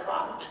started a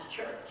problem in the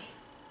church.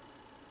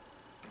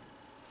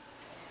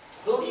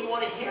 Who do you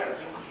want to hear?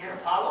 Do you want to hear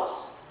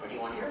Apollos, or do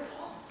you want to hear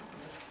Paul?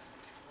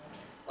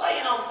 Well,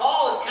 you know,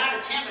 Paul is kind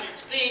of timid in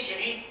speech, and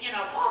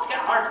Paul's kind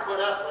of hard to put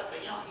up with, but,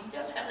 he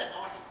does have that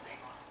anointing thing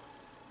on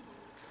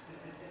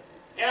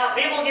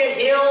him. People get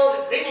healed,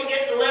 and people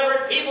get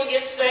delivered, people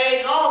get saved,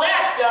 and all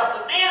that stuff,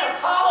 but man,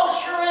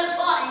 Apollos sure is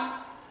funny.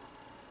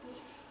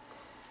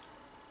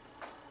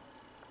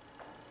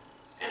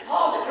 And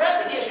Paul's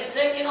addressing the issue and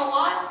saying, you know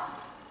what?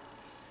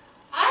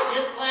 I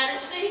just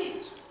planted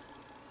seeds.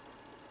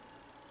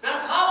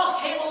 Now, Apollos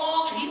came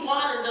along and he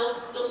watered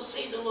those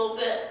seeds a little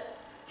bit.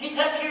 He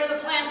took care of the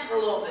plants for a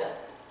little bit.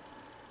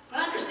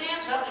 But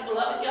understand something,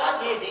 beloved.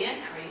 God gave the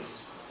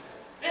increase.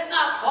 It's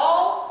not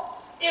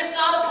Paul. It's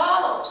not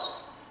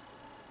Apollos.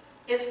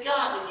 It's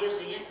God that gives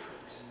the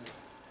increase.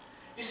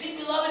 You see,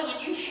 beloved,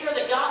 when you share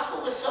the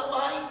gospel with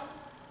somebody,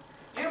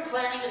 you're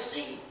planting a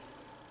seed.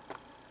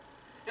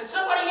 And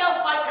somebody else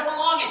might come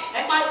along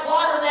and might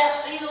water that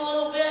seed a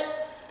little bit.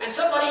 And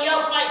somebody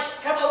else might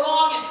come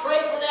along and pray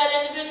for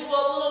that individual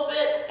a little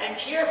bit and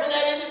care for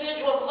that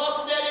individual and love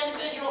for that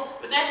individual.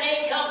 when that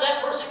day comes, that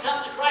person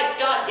comes to Christ,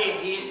 God gave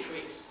the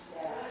increase.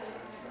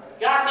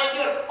 God didn't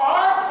do it.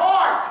 Our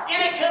part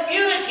in a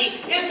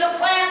community is to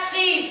plant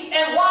seeds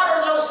and water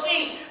those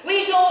seeds.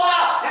 We go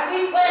out and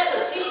we plant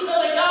the seeds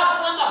of the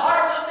gospel in the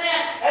hearts of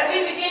men, and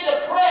we begin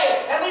to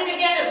pray, and we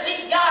begin to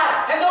seek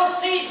God, and those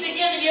seeds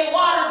begin to get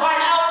watered by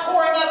an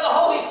outpouring of the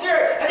Holy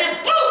Spirit, and then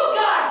boom,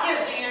 God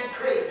gives the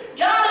increase.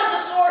 God is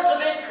the source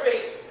of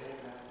increase.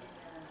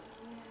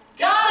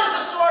 God is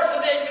the source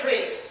of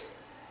increase.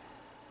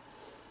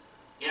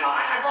 You know,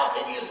 I've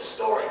often used a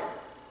story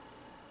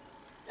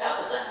to help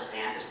us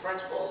understand this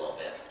principle a little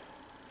bit.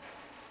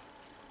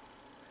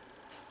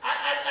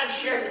 I've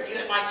shared with you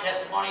in my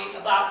testimony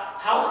about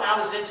how when I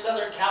was in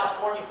Southern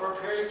California for a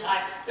period of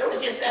time, there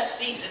was just that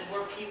season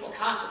where people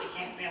constantly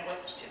came to me and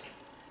witnessed to me.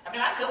 I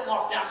mean, I couldn't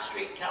walk down the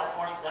street in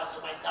California without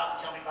somebody stopping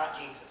and telling me about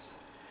Jesus.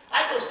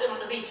 I'd go sit on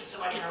the beach and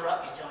somebody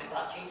interrupt me and tell me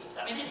about Jesus.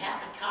 I mean, it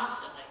happened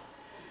constantly.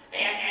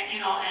 And you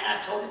know, and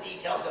I've told the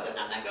details of it, and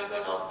I'm not going to go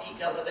into all the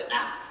details of it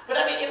now. But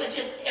I mean, it was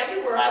just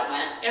everywhere I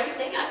went,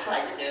 everything I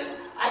tried to do,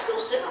 I'd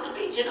go sit on the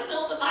beach in the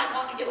middle of the night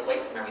wanting to get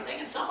away from everything,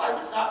 and somebody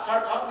would start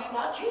talking to me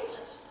about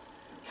Jesus.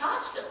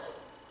 Constantly.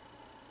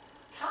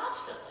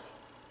 Constantly.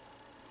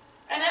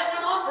 And that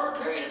went on for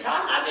a period of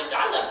time. I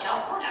left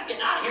California. I'm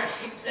getting out of here.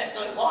 That's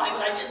not why,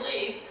 but I did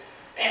leave.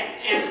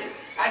 And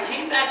I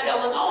came back to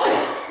Illinois.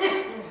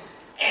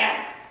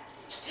 And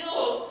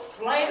still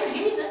flaming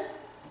heathen.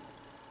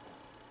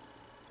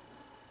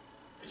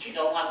 But you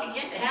know what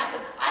began to happen?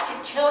 I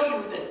can tell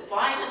you the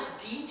finest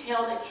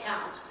detailed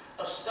accounts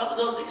of some of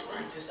those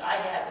experiences I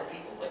had where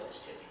people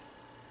witnessed to me.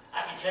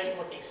 I can tell you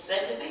what they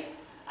said to me.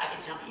 I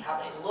can tell you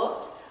how they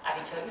looked. I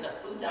can tell you the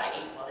food I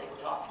ate while they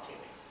were talking to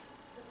me.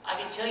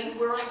 I can tell you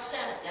where I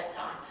sat at that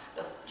time.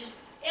 Just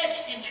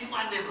etched into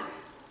my memory.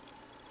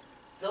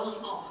 Those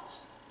moments.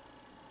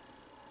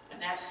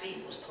 And that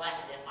seed was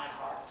planted in my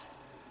heart.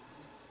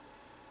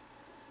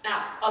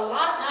 Now, a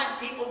lot of times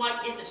people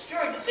might get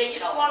discouraged and say, you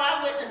know what,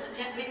 I witnessed to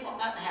 10 people,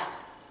 nothing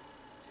happened.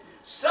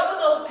 Some of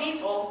those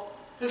people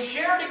who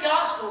shared the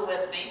gospel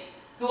with me,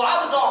 who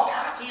I was all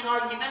cocky and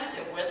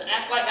argumentative with and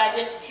act like I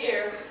didn't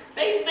care,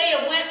 they may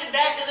have went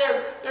back to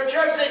their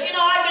church and says, you know,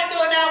 I've been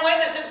doing that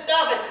witnessing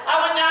stuff, and I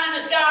went down in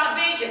this guy on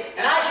the beach,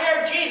 and I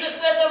shared Jesus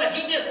with him, and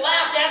he just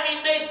laughed at me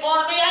and made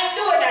fun of me. I ain't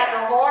doing that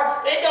no more.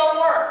 It don't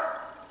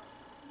work.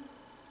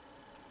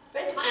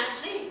 They planted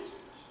seeds.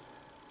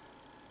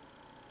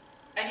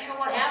 And you know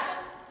what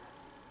happened?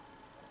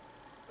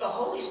 The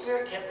Holy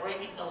Spirit kept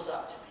bringing those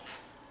up to me,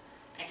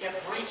 and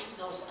kept bringing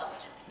those up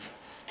to me,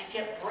 and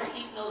kept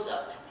bringing those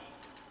up to me.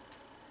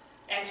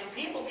 And some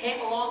people came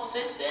along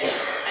since then,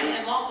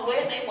 and along the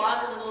way they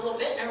wandered a little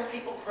bit, and there were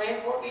people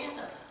praying for me, and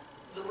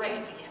the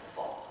rain began to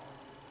fall.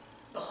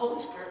 The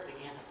Holy Spirit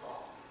began to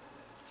fall.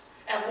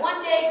 And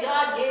one day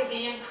God gave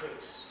the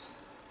increase.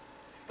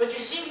 But you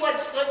see what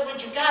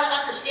you've got to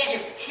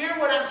understand here. Hear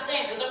what I'm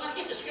saying, because I'm going to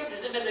get the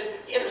scriptures in a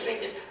minute to illustrate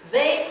this.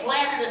 They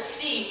planted a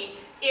seed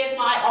in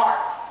my heart.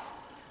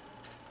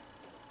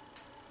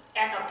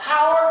 And the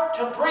power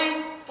to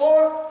bring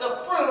forth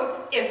the fruit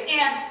is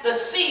in the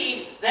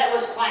seed that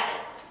was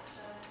planted.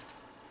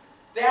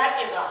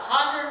 That is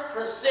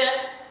 100%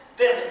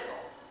 biblical.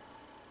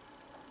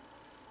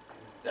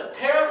 The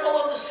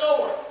parable of the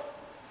sower.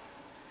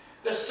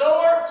 The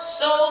sower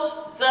sows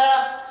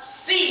the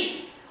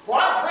seed.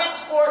 What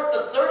brings forth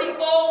the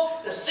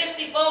 30-fold, the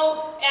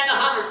 60-fold, and the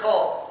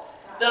 100-fold?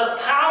 The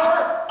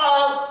power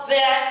of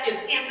that is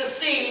in the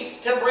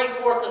seed to bring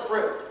forth the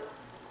fruit.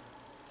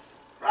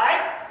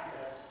 Right?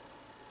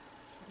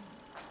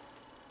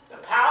 The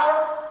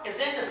power is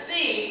in the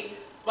seed,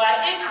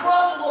 by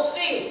incorruptible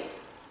seed,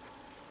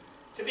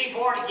 to be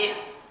born again.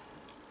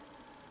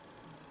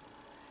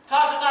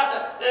 Talks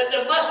about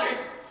the mustard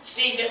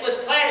seed that was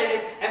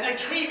planted, and the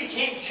tree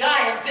became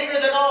giant,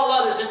 bigger than all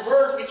others, and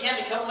birds began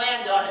to come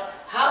land on it.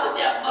 How did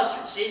that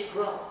mustard seed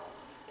grow?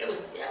 That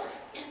was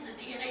in the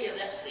DNA of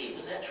that seed,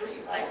 was that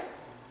tree, right?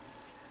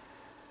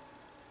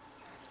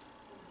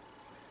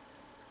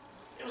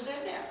 It was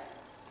in there.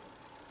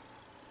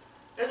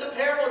 There's a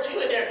parable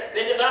too in there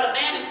that about a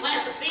man who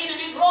plants a seed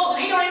and it grows,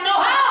 and he don't even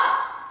know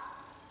how.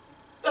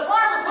 The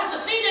farmer puts a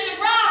seed in the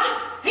ground, and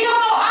he don't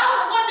know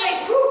how, and one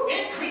day, poof,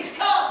 increase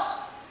comes.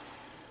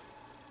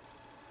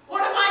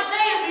 What am I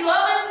saying,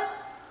 beloved?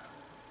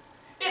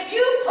 If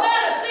you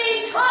plant a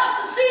seed, trust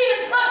the seed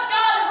and trust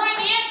God to bring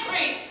the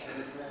increase.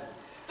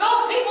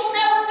 Those people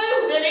never knew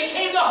that it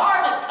came to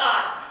harvest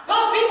time.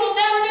 Those people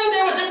never knew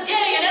there was a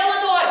day in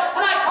Illinois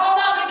when I called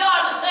out to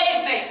God to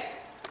save me.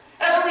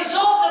 As a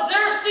result of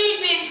their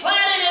seed being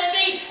planted in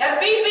me and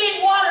me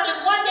being watered,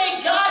 and one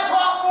day God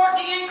brought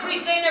forth the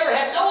increase they never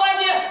had no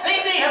idea.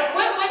 They may have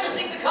quit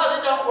witnessing because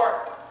it don't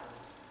work.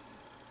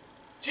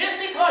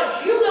 Just because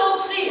you don't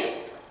see it.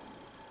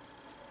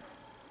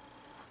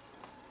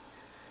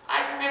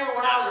 I can remember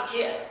when I was a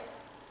kid,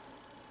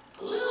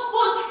 a little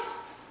munchkin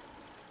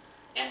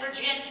in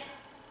Virginia,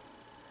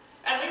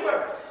 and we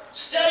were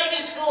studying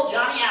in school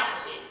Johnny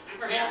Appleseed.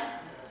 Remember him?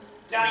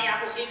 Johnny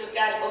Appleseed, this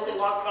guy supposedly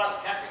walked across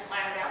the country and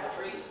planted apple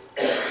trees.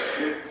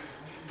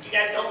 You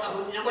guys don't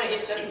know who, nobody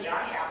hit study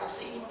Johnny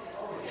Appleseed?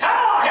 Come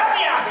on, help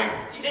me out here.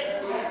 You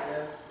didn't?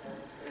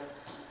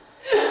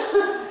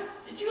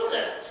 Did you go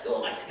to school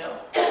in Mexico?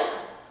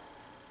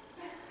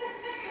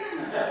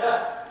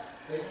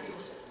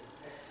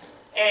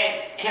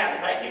 And yeah,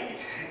 like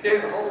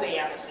Jose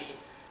Appleseed.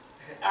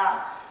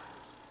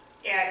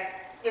 And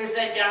we were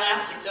studying John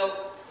Appleseed.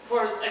 So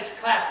for a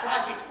class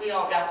project, we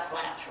all got to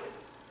plant a tree.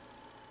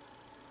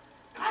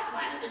 And I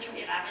planted a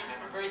tree, and I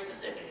remember very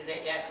specifically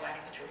that Dad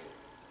planting a tree.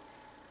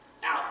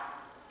 Now,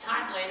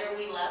 time later,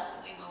 we left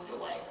and we moved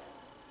away.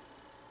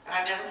 And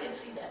I never did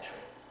see that tree.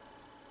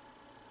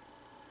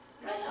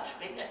 You realize how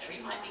big that tree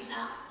might be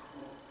now?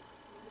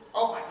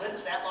 Oh my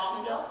goodness, that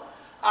long ago?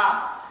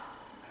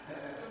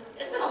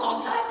 It's been a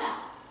long time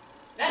now.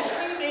 That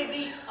tree may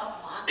be a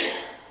monster.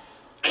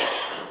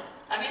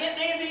 I mean, it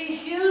may be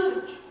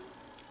huge.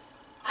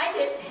 I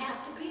didn't have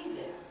to be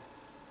there.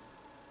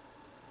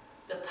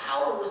 The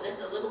power was in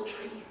the little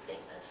tree thing,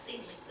 the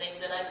seedling thing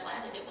that I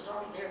planted. It was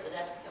already there for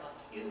that to become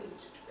a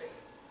huge tree.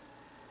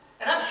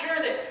 And I'm sure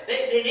that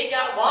they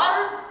got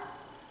water,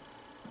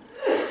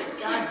 and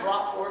God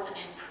brought forth an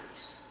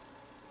increase.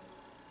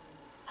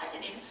 I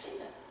didn't even see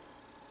that.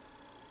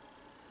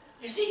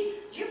 You see,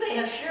 you may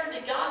have shared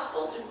the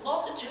gospel to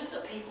multitudes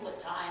of people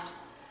at times,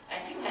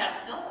 and you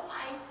have no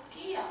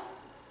idea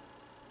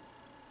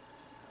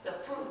the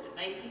fruit that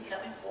may be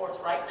coming forth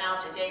right now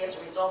today as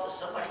a result of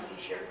somebody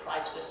you shared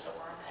Christ with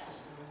somewhere in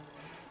passing.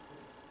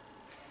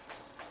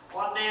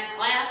 One man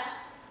plants,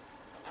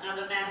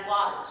 another man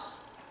waters,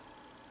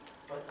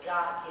 but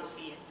God gives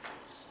the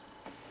increase.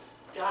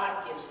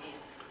 God gives the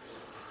increase.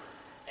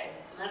 And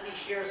let me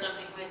share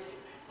something with you.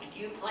 When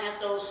you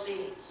plant those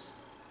seeds,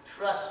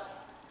 trust me,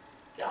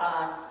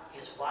 God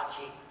is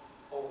watching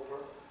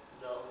over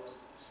those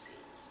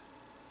seeds.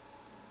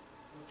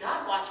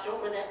 God watched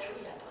over that tree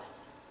I planted.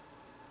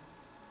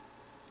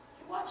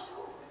 He watched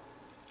over it.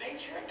 Made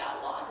sure it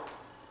got water.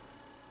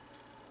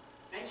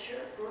 Made sure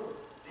it grew.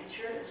 Made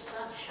sure the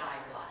sun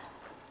shined on it.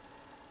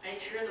 Made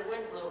sure the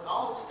wind blew and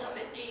all the stuff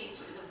it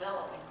needs to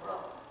develop and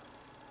grow.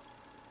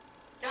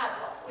 God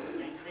brought forth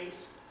an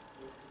increase.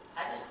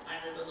 I just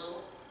planted a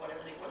little, what do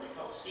they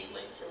call it,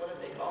 seedlings or whatever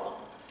they call them.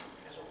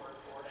 There's a word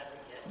for it, I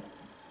forget.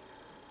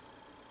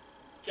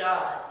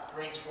 God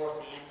brings forth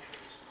the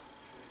increase.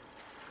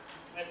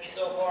 With me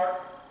so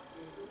far?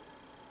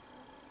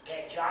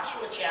 Okay,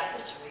 Joshua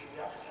chapter 3.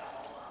 We all forgot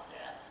all about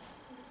that.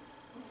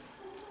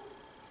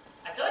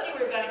 I told you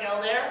we were going to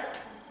go there.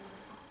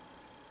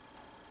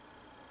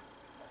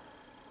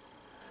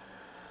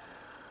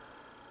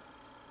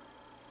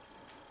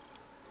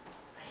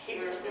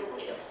 Here's where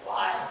we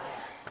apply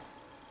that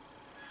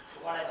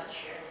to what I've been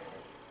sharing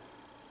with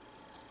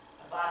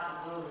you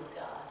about the move of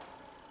God.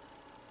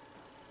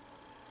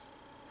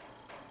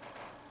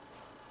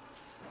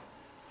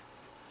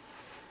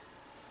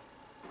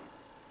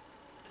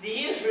 The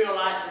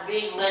Israelites are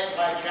being led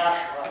by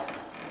Joshua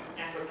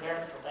and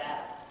preparing for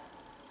battle.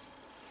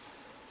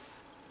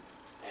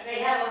 And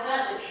they have a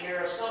message here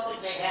of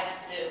something they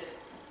have to do.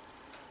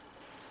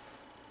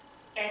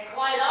 And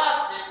quite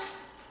often,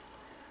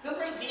 who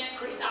brings the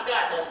increase? Now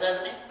God does,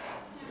 doesn't he?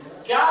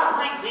 God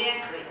brings the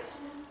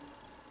increase.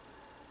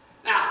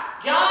 Now,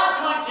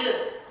 God's going to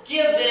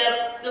give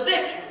them the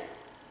victory.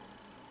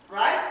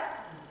 Right?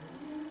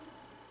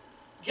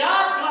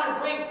 God's going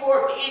to bring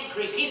forth the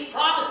increase. He's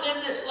promised them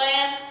this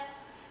land.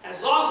 And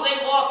as long as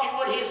they walk in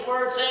what His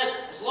Word says,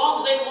 as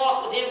long as they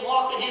walk with Him,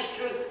 walk in His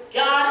truth,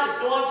 God is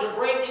going to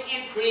bring the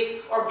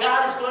increase, or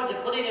God is going to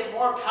put it in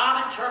more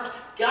common terms,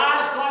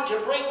 God is going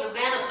to bring the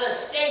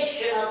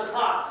manifestation of the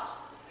promise.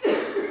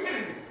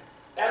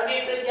 That would be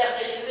a good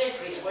definition of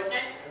increase, wouldn't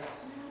it?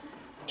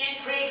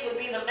 Increase would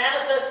be the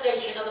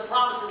manifestation of the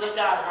promises of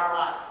God in our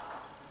life.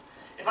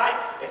 If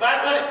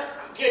I'm going to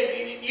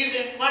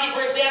using money,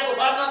 for example, if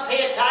I'm going to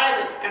pay a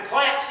tithe and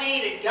plant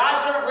seed and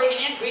God's going to bring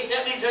an increase,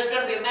 that means there's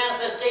going to be a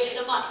manifestation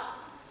of money.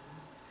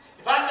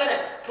 If I'm going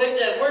to put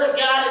the Word of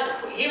God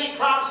and the healing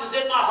promises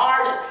in my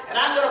heart and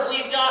I'm going to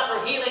believe God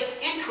for healing,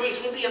 increase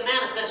would be a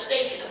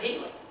manifestation of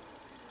healing.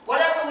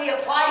 Whatever we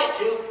apply it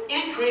to,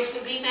 increase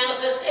would be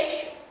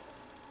manifestation.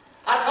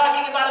 I'm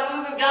talking about a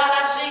move of God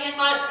I'm seeing in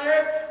my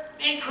spirit.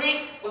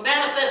 Increase will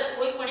manifest.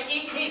 When an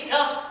increase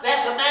comes,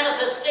 that's a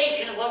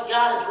manifestation of what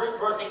God is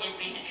birthing in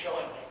me and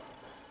showing me.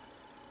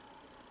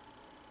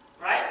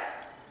 Right?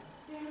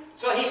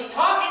 So He's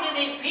talking to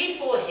these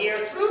people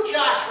here through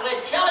Joshua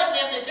and telling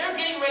them that they're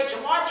getting ready to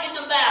march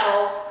into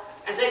battle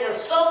and say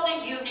there's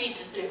something you need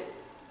to do.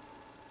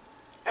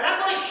 And I'm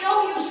going to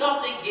show you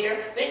something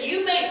here that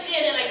you may see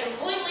it in a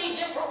completely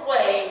different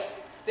way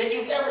than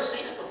you've ever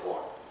seen it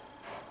before.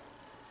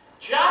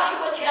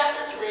 Joshua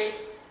chapter 3.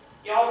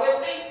 Y'all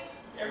with me?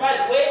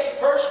 Everybody's awake and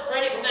perched,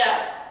 ready for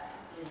battle.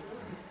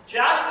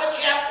 Joshua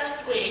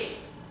chapter 3,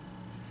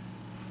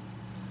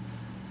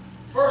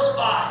 verse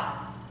 5.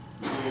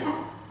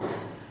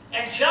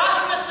 And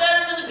Joshua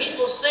said unto the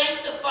people,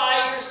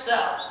 sanctify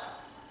yourselves,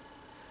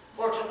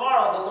 for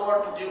tomorrow the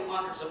Lord will do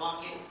wonders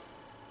among you.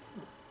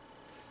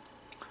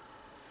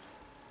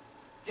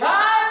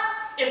 God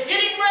is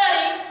getting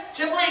ready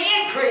to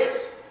bring increase.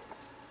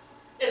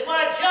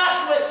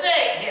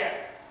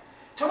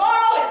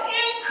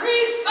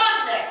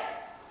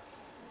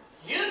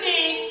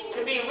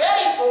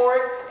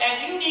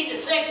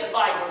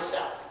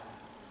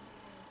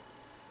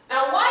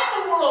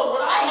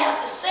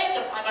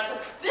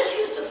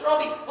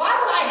 why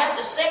would I have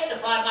to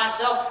sanctify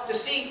myself to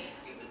see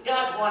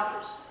God's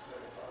wonders?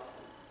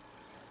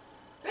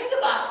 Think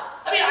about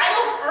it. I mean, I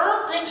don't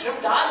earn things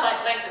from God by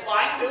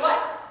sanctifying, do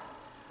I?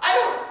 I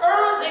don't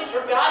earn things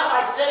from God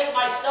by setting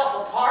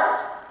myself apart.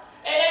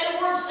 And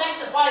the word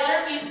sanctify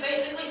there means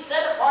basically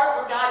set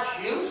apart for God's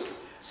use,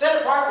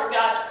 set apart for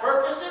God's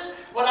purposes.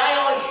 What I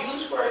always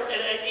use for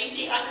an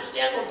easy,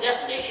 understandable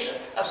definition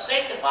of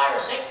sanctify or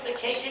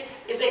sanctification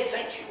is a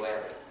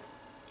sanctuary.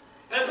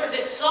 In other words,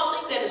 it's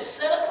something that is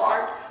set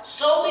apart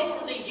solely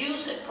for the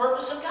use and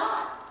purpose of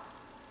God.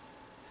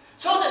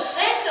 So to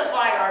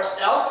sanctify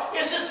ourselves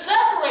is to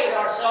separate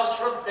ourselves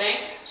from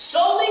things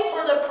solely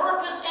for the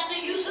purpose and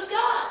the use of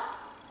God.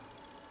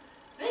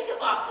 Think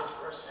about this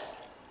for a second.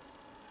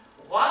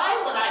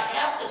 Why would I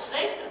have to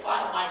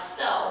sanctify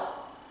myself?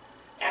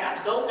 And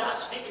I know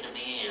God's speaking to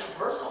me in a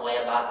personal way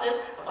about this,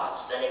 about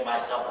setting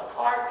myself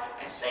apart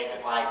and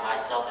sanctifying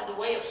myself in the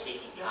way of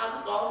seeking God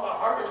with all of our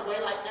heart in a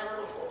way like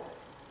never before.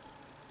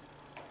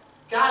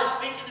 God is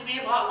speaking to me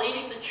about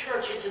leading the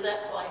church into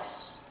that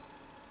place.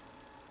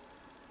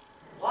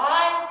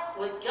 Why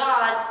would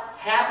God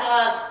have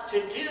us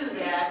to do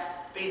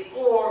that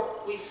before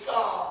we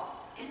saw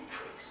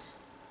increase?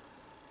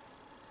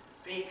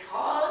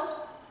 Because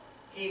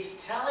He's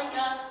telling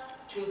us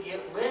to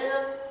get rid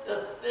of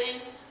the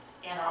things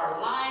in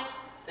our life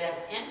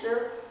that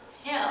hinder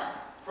Him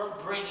from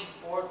bringing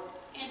forth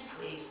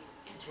increase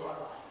into our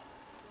life.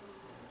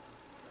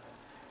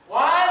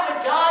 Why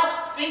would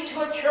God speak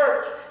to a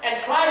church and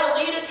try to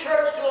lead a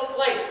church to a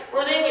place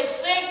where they would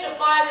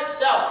sanctify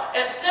themselves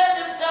and set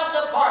themselves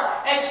apart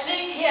and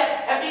seek Him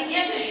and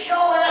begin to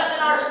show in us in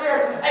our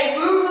spirit a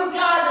move of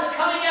God that's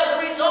coming as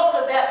a result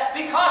of that?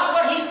 Because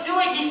what He's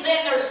doing, He's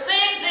saying there's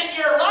things in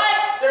your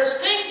life, there's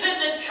things in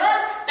the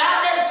church,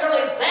 not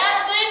necessarily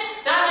bad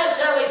things, not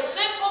necessarily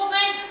sinful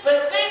things,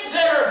 but things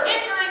that are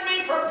hindering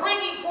me from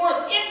bringing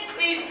forth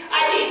increase.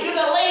 I need you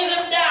to lay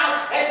them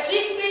down and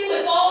seek me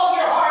with all of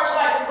your heart so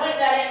I can bring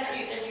that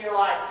increase into your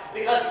life.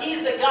 Because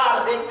He's the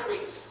God of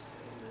increase.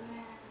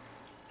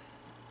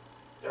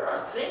 There are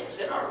things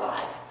in our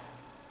life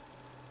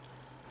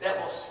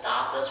that will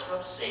stop us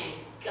from seeing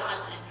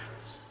God's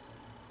increase.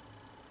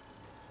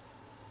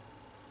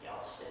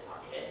 Y'all sit on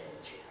the edge of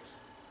the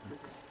chairs.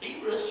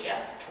 Hebrews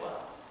chapter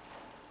 12.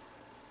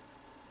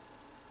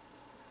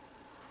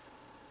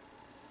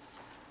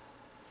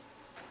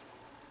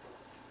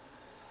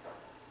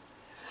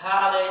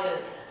 Hallelujah.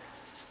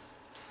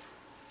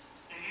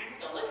 And we're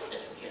going to look at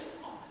this for just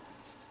a moment.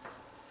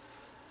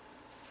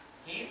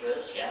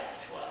 Hebrews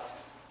chapter 12.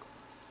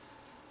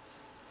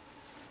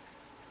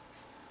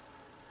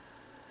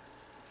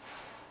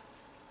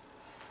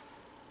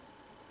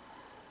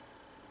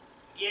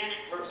 Again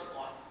in verse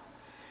 1.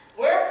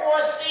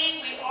 Wherefore,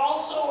 seeing we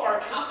also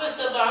are compassed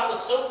about with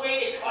so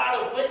great a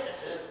cloud of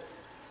witnesses,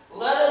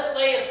 let us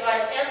lay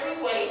aside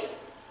every weight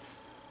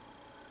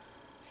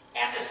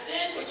and the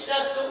sin which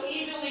does so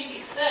easily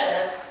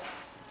beset us,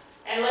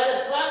 and let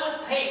us run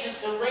with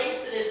patience the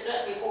race that is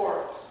set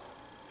before us.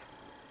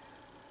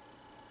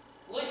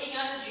 Looking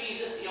unto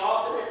Jesus, the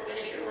author and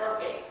finisher of our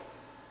faith,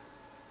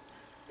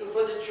 who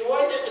for the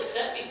joy that was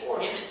set before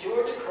Him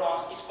endured the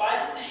cross,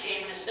 despising the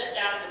shame, and is set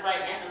down at the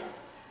right hand of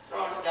the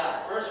throne of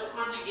God. Verse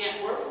 1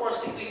 again, wherefore,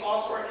 seeing we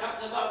also are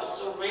accompanied about with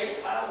so great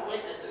a cloud of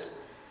witnesses,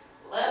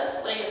 let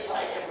us lay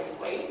aside every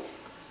weight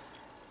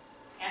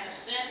and the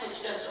sin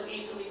which does so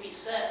easily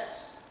beset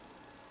us.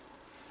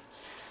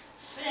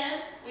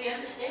 Sin, we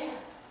understand.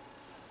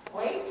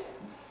 Weight.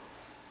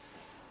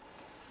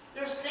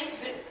 There's things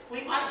that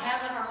we might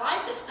have in our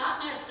life that's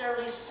not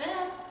necessarily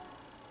sin,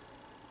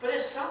 but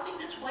it's something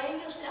that's weighing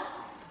us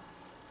down.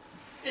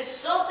 It's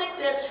something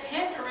that's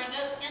hindering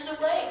us in the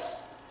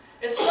race.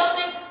 It's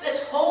something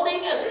that's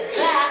holding us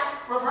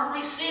back from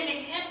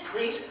receiving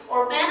increase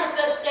or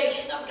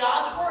manifestation of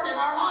God's Word in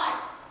our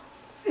life.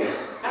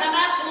 And I'm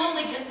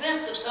absolutely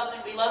convinced of something,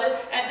 beloved,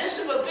 and this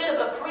is a bit of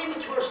a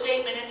premature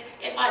statement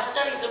in my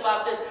studies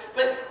about this,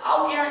 but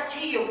I'll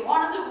guarantee you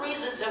one of the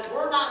reasons that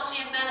we're not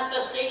seeing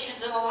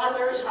manifestations in a lot of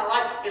areas in our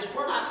life is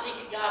we're not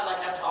seeking God like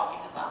I'm talking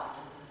about.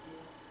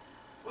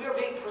 We are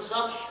being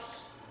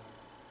presumptuous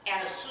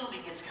and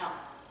assuming it's coming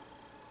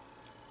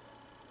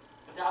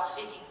without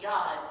seeking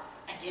God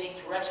and getting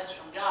directions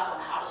from God on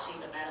how to see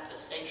the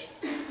manifestation.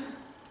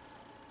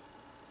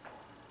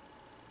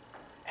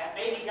 And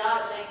maybe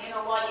God is saying, you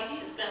know what, you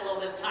need to spend a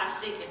little bit of time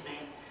seeking me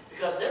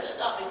because there's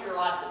stuff in your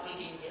life that we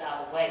need to get out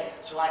of the way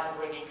so I can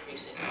bring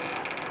increase in your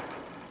life.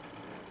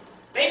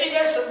 Maybe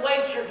there's some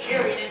weight you're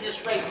carrying in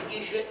this race that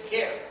you shouldn't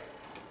carry.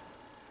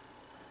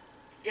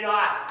 You know,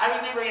 I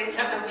remember every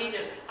time I read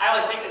this, I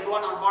always think of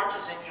going on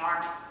marches in the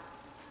Army.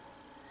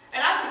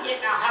 And I forget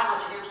now how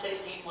much an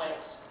M16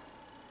 weighs.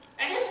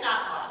 And it's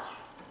not much.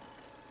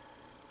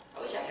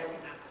 I wish I could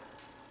remember.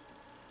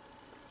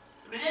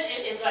 I mean,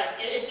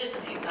 it's just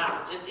a few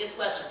pounds. It's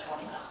less than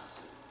 20 pounds.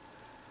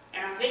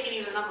 And I'm thinking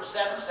either number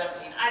 7 or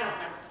 17. I don't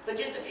remember. But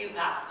just a few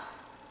pounds.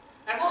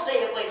 And we'll say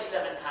it weighs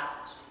 7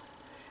 pounds.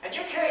 And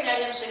you're carrying that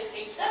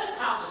M16. 7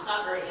 pounds is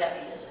not very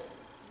heavy, is it?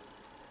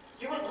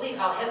 You wouldn't believe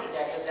how heavy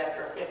that is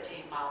after a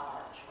 15-mile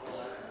march.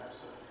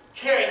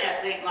 Carrying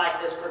that thing like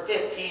this for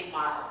 15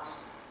 miles.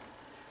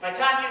 By the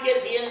time you get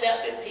at the end of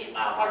that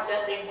 15-mile march,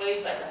 that thing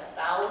weighs like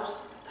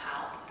 1,000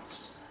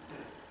 pounds.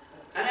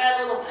 And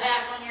that little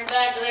pack on your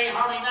back that ain't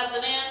hardly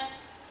nothing in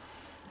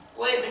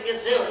weighs a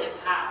gazillion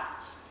pounds.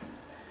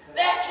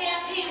 That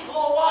canteen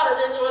full of water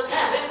that was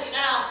half empty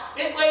now,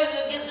 it weighs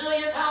a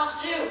gazillion pounds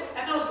too.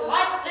 And those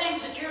light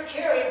things that you're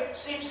carrying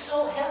seem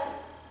so heavy.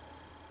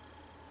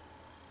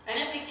 And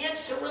it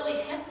begins to really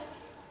hinder you.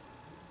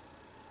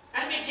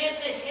 And it begins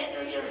to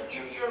hinder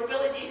your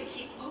ability to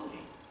keep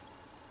moving.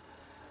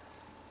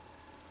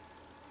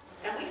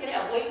 And we can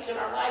have weights in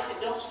our life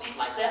that don't seem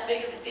like that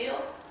big of a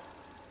deal.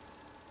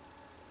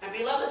 And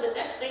beloved, the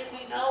next thing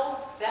we know,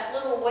 that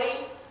little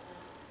weight,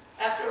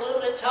 after a little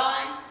bit of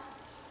time,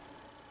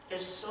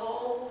 is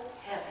so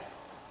heavy.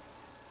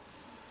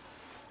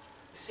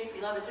 You see,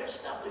 beloved, there's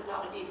stuff we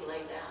probably need to lay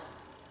down.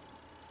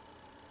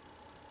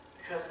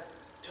 Because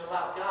to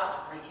allow God to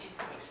bring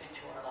increase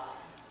into our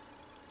life.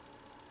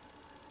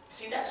 You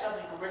see, that's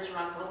something the rich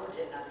young ruler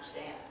didn't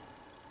understand.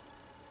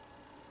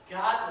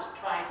 God was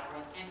trying to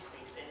bring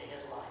increase into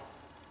his life.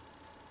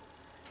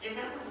 You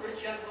remember the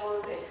rich young ruler,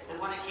 the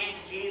one that came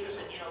to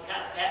Jesus and,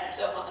 kind of patted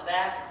himself on the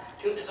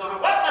back, tooted his own,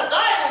 what must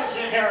I do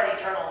to inherit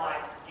eternal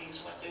life?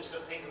 Jesus went through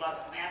some things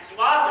about the commandments.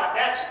 Well, I've done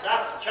that since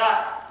I was a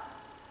child.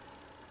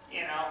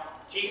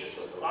 Jesus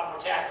was a lot more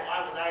tactful.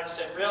 I just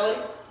said, really?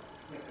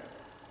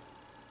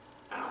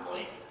 I don't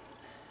believe you.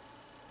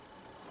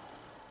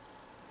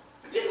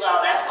 He said,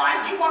 well, that's fine.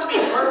 If you want to be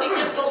perfect,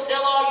 just go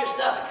sell all your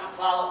stuff and come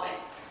follow me.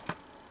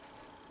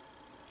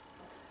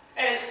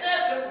 And it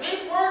says some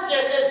big words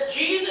there. It says,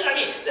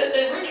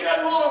 the rich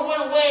young ruler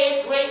went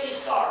away greatly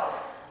sorrowing.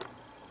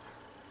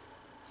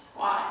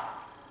 Why?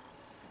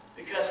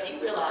 Because he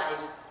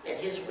realized that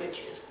his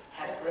riches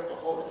had a grip a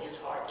hold of his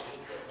heart that he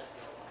couldn't let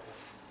go of.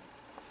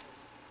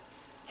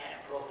 And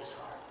it broke his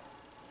heart.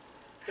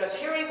 Because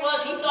here he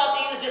was, he thought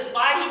he was this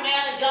mighty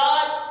man of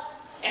God,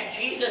 and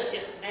Jesus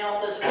just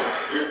nailed his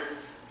heart.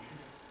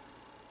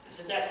 He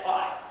said, that's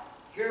fine.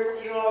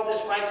 You're all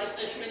this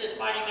righteousness, you're this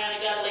mighty man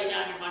of God, lay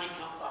down your money,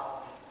 come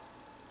follow me.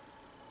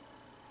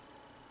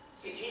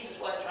 See, Jesus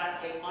wasn't trying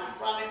to take money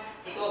from him.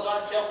 He goes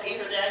on to tell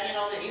Peter that,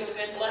 that he would have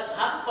been blessed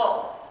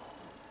hundredfold.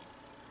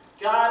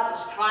 God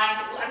was trying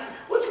to,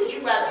 which would you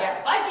rather have?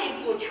 If I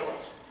gave you a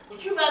choice,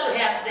 would you rather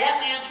have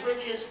that man's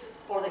riches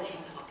or the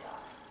kingdom of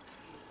God?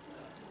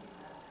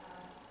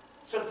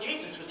 So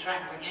Jesus was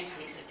trying to bring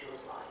increase into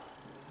his life.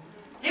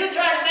 He was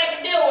trying to make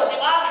a deal with him.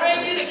 I'll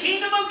trade you the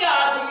kingdom of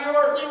God for your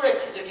earthly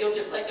riches if you'll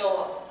just let go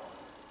of them.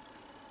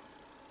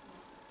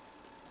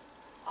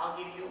 I'll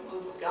give you a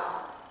move of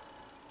God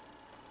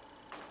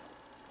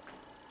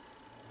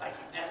like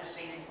you've never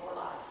seen in your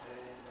life.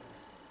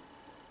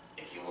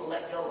 If you will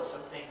let go of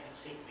some things and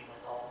seek me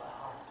with all my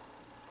heart.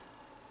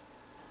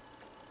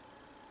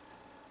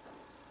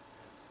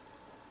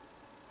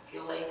 If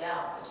you lay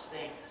down those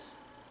things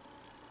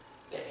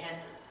that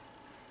hinder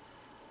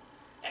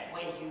and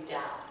weigh you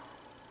down,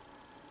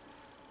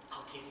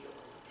 I'll give you a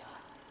move of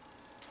God.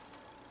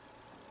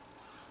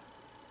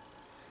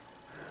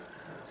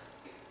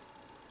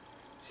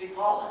 See,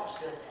 Paul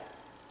understood that.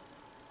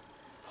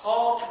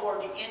 Paul, toward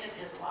the end of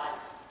his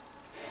life,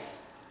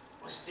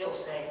 was still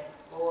saying,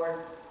 Lord,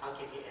 I'll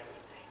give you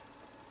everything.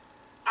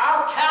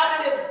 I'll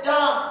count it as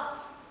dung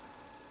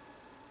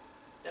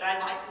that I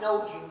might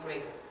know you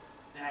greater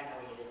than I know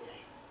you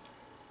today.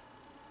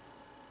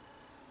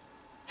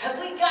 Have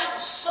we gotten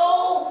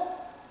so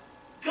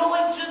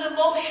going through the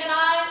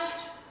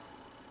motionized,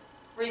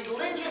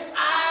 religious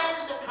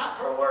eyes, the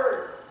proper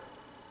word,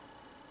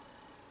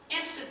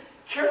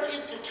 church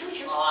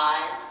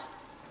institutionalized,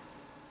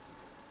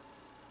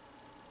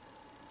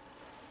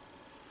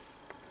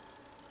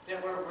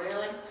 that we're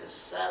willing to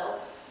settle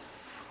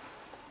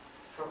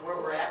for where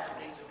we're at in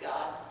things of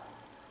God?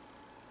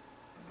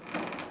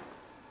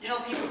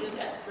 People do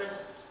that in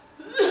prisons.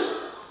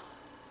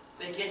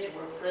 They get to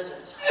where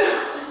prisons.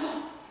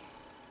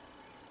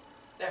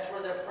 That's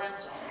where their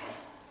friends are.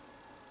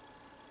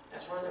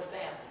 That's where their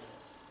family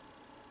is.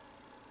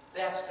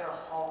 That's their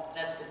home.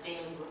 That's the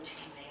daily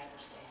routine they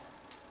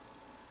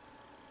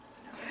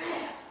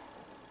understand.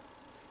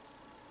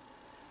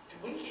 Do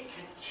we get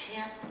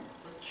content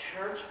with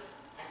church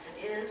as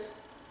it is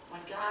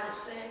when God is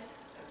saying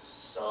there's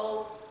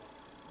so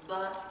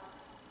much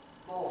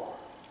more?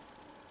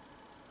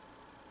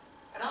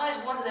 And I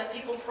always wonder that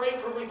people pray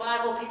for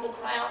revival, people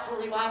cry out for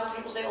revival,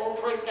 people say, oh,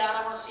 praise God,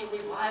 I want to see a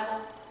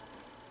revival.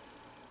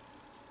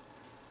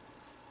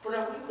 But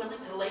are we willing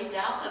to lay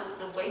down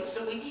the weights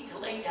that we need to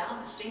lay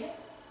down to see it?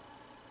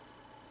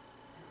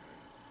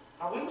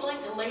 Are we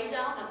willing to lay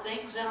down the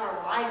things in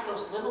our life,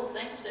 those little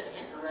things that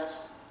hinder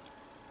us?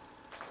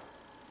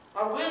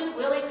 Are we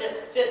willing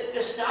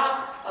to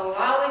stop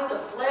allowing the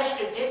flesh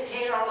to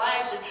dictate our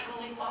lives and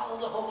truly follow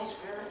the Holy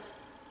Spirit?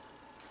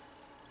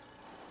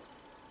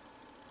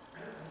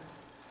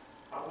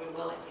 Are we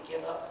willing to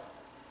give up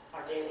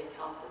our daily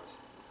comforts?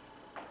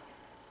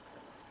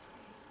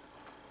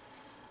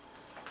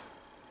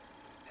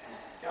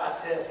 God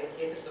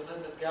there's a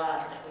move of God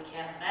that we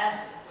can't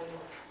imagine if we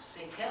will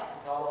seek Him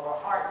with all of our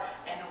heart.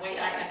 And the way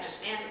I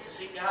understand it, to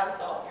seek God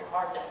with all of your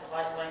heart, that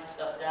implies laying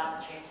stuff down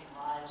and changing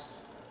lives.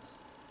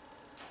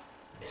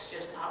 It's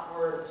just not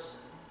words.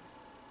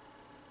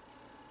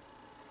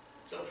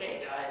 It's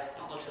okay, guys.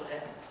 Don't look so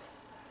heavy.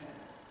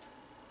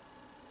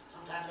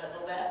 Sometimes I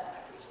feel bad when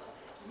I preach like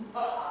this.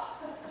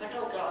 It's like,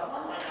 oh God,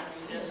 why am I going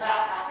to do this?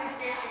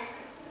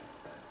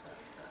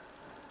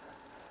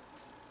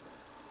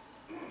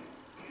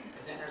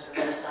 But then there's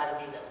another side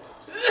of me that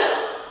loves it.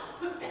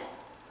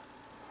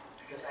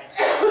 Because I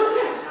know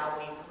this is how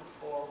we move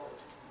forward.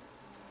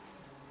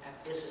 And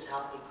this is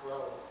how we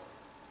grow.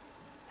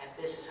 And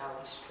this is how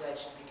we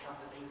stretch and become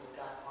the people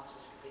God wants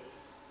us to be.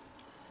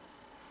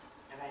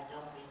 And I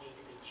know we need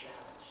to be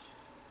challenged.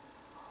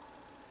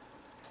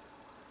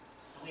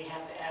 And we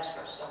have to ask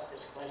ourselves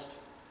this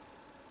question.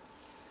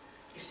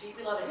 You see,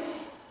 beloved,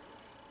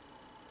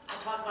 I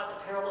talk about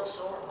the parable of the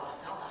sower a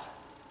lot, don't I?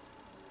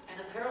 And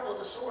the parable of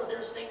the sower,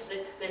 there's things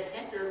that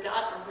hinder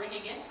God from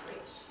bringing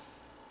increase.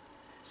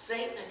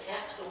 Satan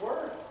attacks the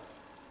word.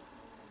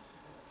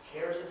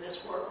 Cares of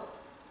this world.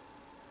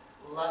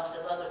 Lust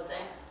of other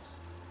things.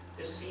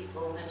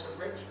 Deceitfulness of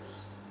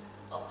riches.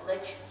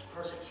 Afflictions,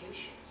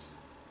 persecutions,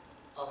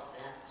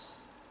 offense.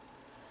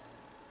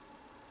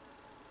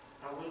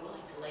 Are we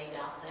willing to lay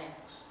down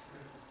things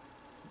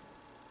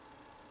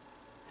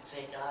and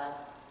say, God,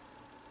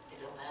 it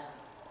don't matter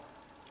anymore.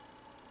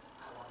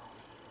 I want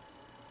only you.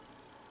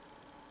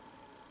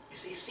 You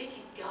see,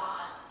 seeking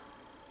God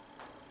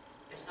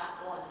is not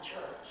going to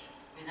church.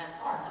 I mean, that's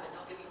part of it,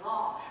 don't get me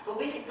wrong. But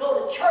we can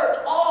go to church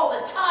all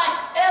the time,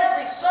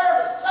 every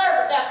service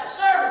after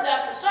service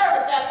after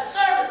service after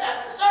service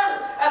after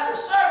service after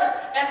service,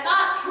 and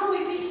not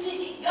truly be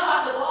seeking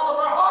God with all of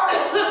our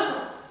hearts.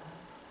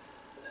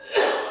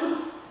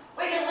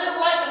 We can live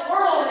like the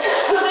world and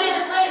come in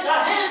and raise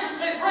our hands and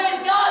say,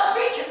 praise God,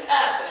 preach it,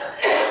 Pastor.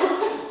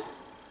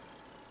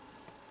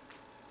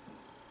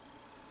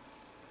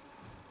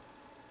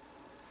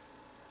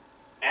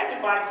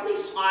 Everybody,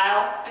 please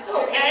smile. It's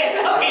okay.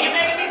 Okay, you're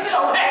making me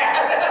feel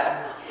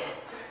bad.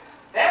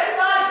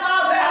 Everybody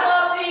smile, say, I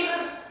love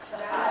Jesus.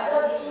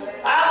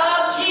 I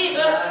love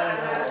Jesus.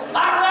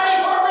 I'm ready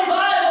for a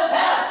revival,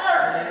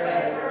 Pastor.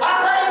 I'm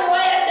ready to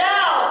lay it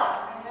down.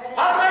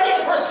 I'm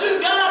ready to pursue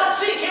God and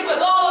seek Him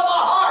with all of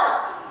my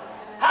heart.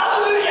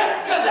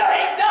 Hallelujah. Because there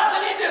ain't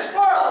nothing in this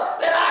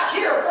world that I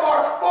care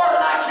for more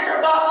than I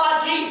care about my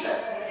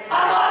Jesus.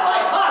 I'm not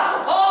like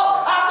Apostle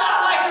Paul. I'm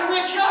not like the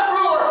rich young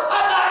ruler.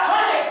 I'm not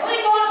trying to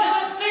cling on to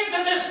the things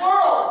of this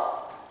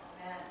world.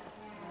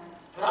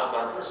 But I'm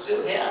going to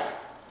pursue Him.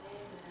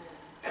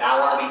 And I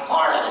want to be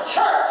part of a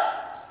church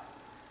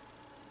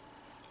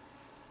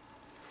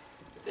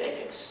that they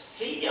can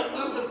see a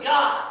move of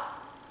God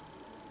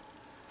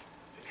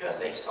because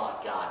they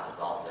sought God with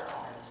all their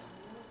heart.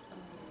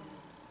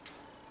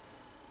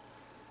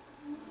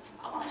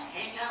 I want to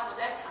hang out with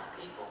that kind of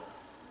people.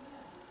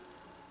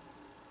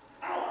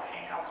 I don't want to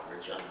hang out with the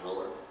rich young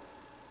ruler.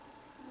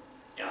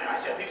 You know, and I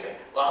said, people say,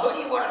 well, who do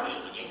you want to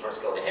meet when you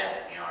first go to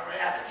heaven? You know, right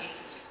after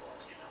Jesus, of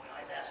course. You know, we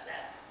always ask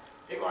that.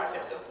 People always say,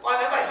 well,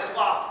 everybody says,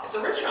 well, if the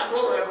rich young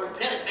ruler ever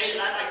repented and made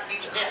it, I'd like to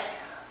meet with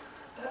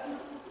him.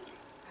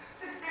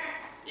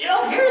 You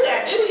don't hear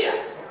that, do you?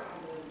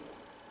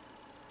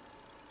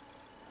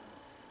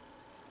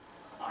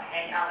 I want to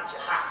hang out with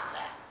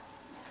Jehoshaphat,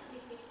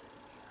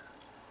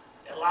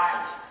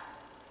 Elijah,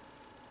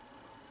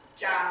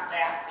 John the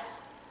Baptist.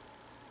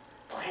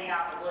 I'll hang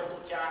out in the woods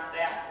with John the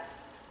Baptist.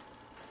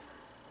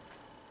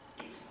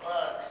 Eat some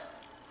bugs.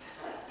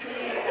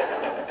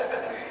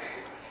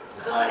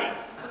 Honey.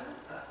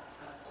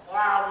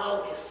 Wild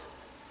locust.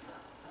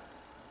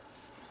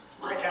 It's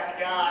my kind of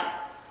guy.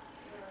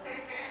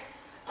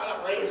 I'm going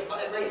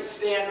to raise the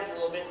standards a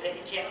little bit. They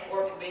can camp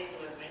working beans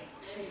with me.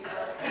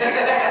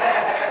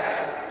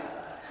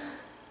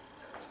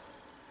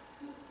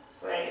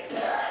 Praise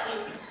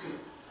God.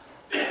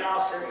 In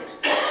all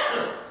seriousness,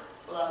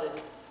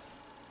 beloved,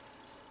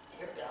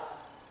 hear God.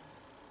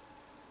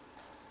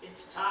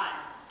 It's time.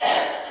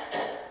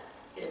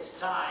 It's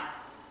time.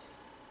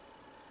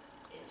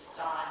 It's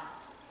time.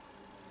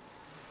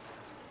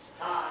 It's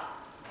time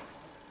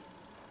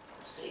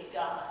to seek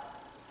God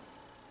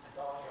with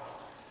all your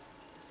heart.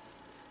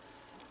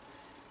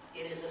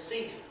 It is a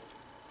season